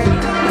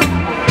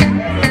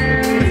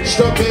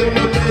 Stuck in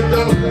the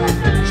middle.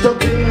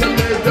 Stuck in the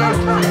middle.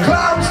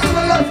 Clouds to the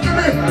left of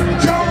me.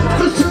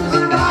 Jokers to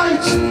the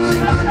right.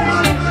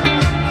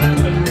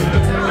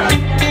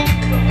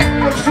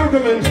 I'm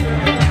struggling.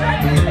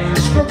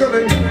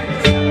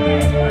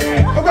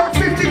 I've got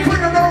 50 quid.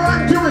 I know what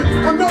I'm doing.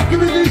 I'm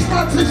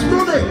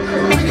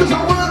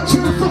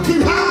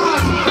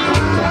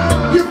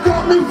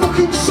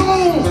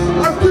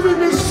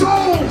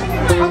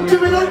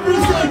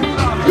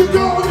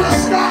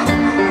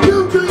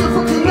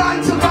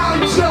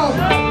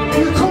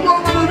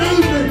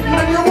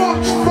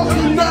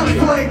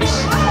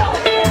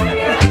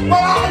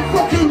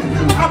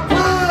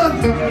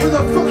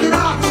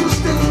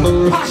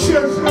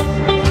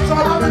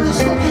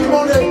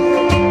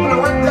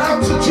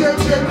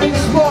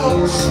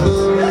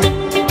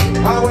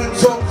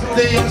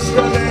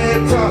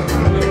theatre.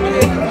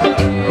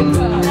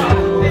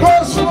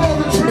 First floor,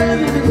 the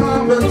training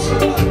department.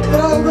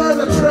 They're all there,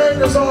 the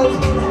trainers all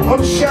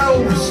on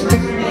shelves.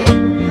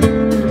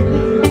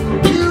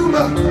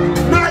 Puma,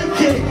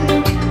 Nike,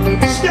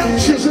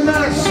 Skechers and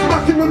there,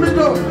 smack in the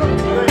middle.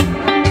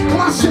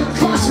 Classic,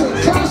 classic,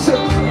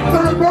 classic.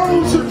 There are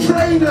rows of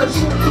trainers.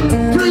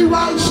 3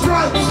 white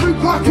stripes, 3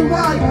 black and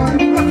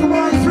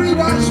white, 3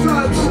 white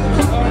stripes.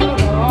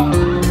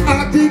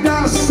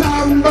 Adidas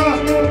Samba.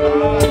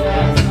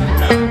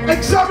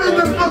 Examine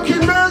the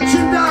fucking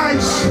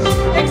merchandise.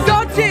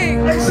 Exotic.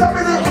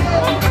 Examine it.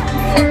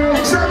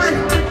 Examine.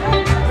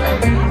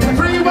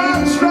 3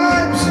 white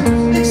stripes.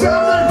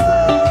 Examine.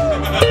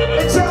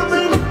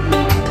 Examine.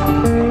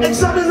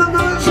 Examine the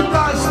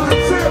merchandise.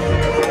 That's it.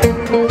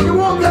 You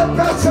won't get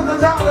better than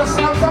that.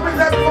 I'm having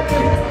them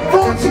fucking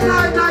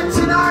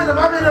 $49.99. I'm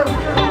having them.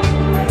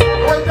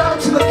 Went down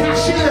to the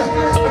cashier.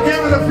 I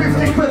gave her the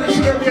 50 quid and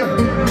she gave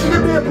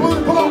me a blue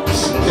box.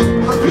 A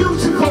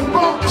beautiful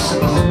box. It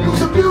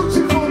was a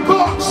beautiful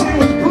box. It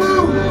was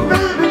blue,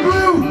 baby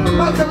blue,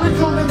 like a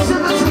little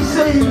nativity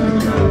scene.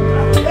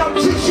 It had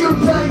tissue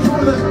paper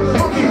with a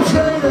fucking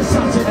trainer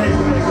sat in it,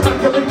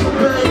 like a little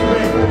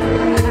baby.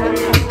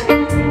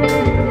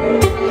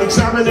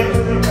 Examine it.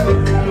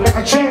 I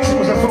checked it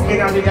was a fucking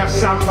Adidas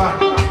Samba.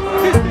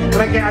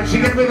 And again, she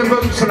gave me the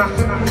boots and I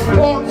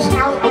walked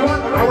out.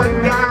 I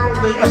went down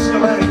the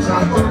escalators. I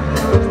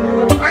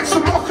had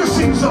some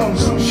moccasins on,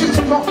 some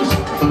shitty moccasins.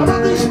 I've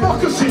had these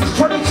moccasins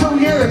 22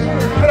 years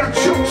and I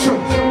chucked them.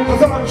 I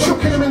thought I'm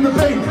chucking them in the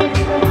bin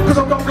because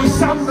I've got my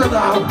Samba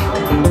now.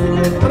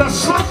 And I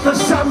slapped the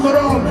Samba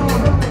on,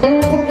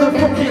 put the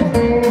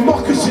fucking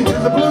moccasins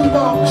in the blue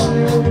box,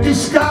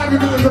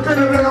 discarded it in the bin,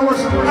 and then I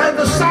had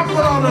the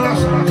Samba on and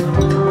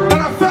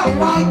I felt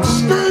like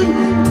Sting.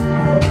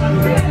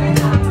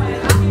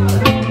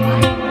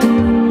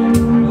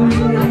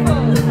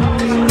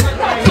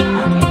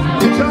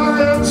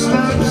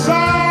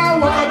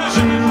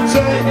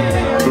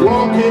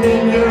 Walking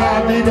in your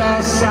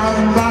Adidas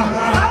Samba.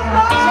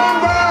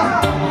 Samba!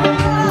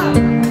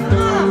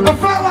 I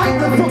felt like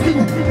the fucking,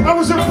 I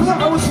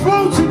was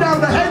floating down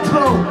the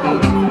hedgerow.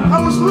 I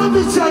was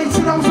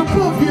levitating, I was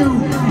above you.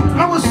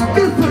 I was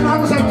stupid, I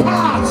was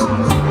apart.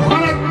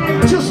 And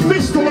I just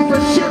missed all of the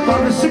shit by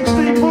the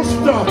 16 bus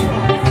stop.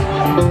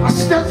 I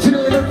stepped in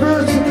it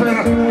inadvertently.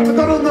 I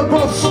got on the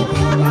bus.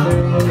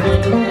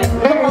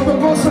 And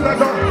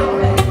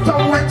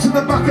I went to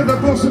the back of the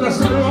bus and I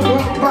said,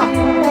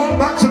 walk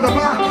back to the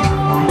back.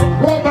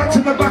 Walk back to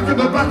the back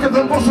of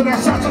the bus and I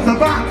sat at the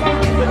back.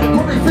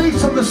 Put my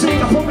feet on the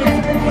seat, I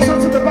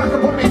sat at the back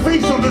and put my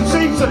feet on the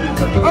seat and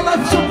I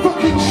left some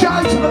fucking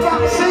shite in the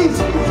back seat.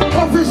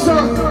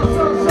 Officer,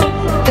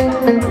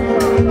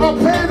 I'll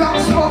pay that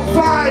spot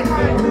fine.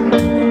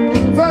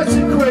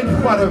 30 quid,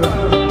 whatever.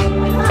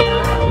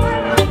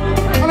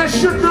 And I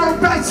should know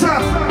better.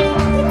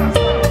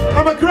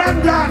 I'm a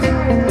granddad.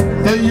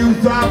 The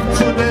youth of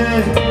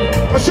today.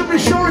 I should be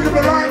showing them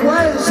the right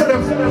way instead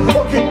of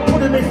fucking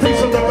putting my feet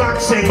on the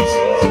back seat.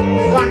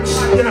 Like,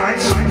 you know,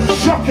 it's a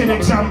shocking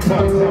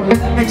example.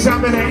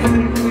 Examine it.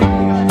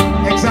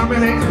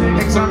 Examine it.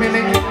 Examine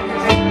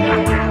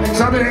it.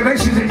 Examine it.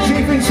 This is the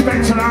Chief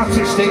Inspector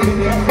Artistik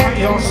at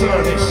your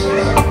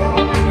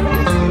service.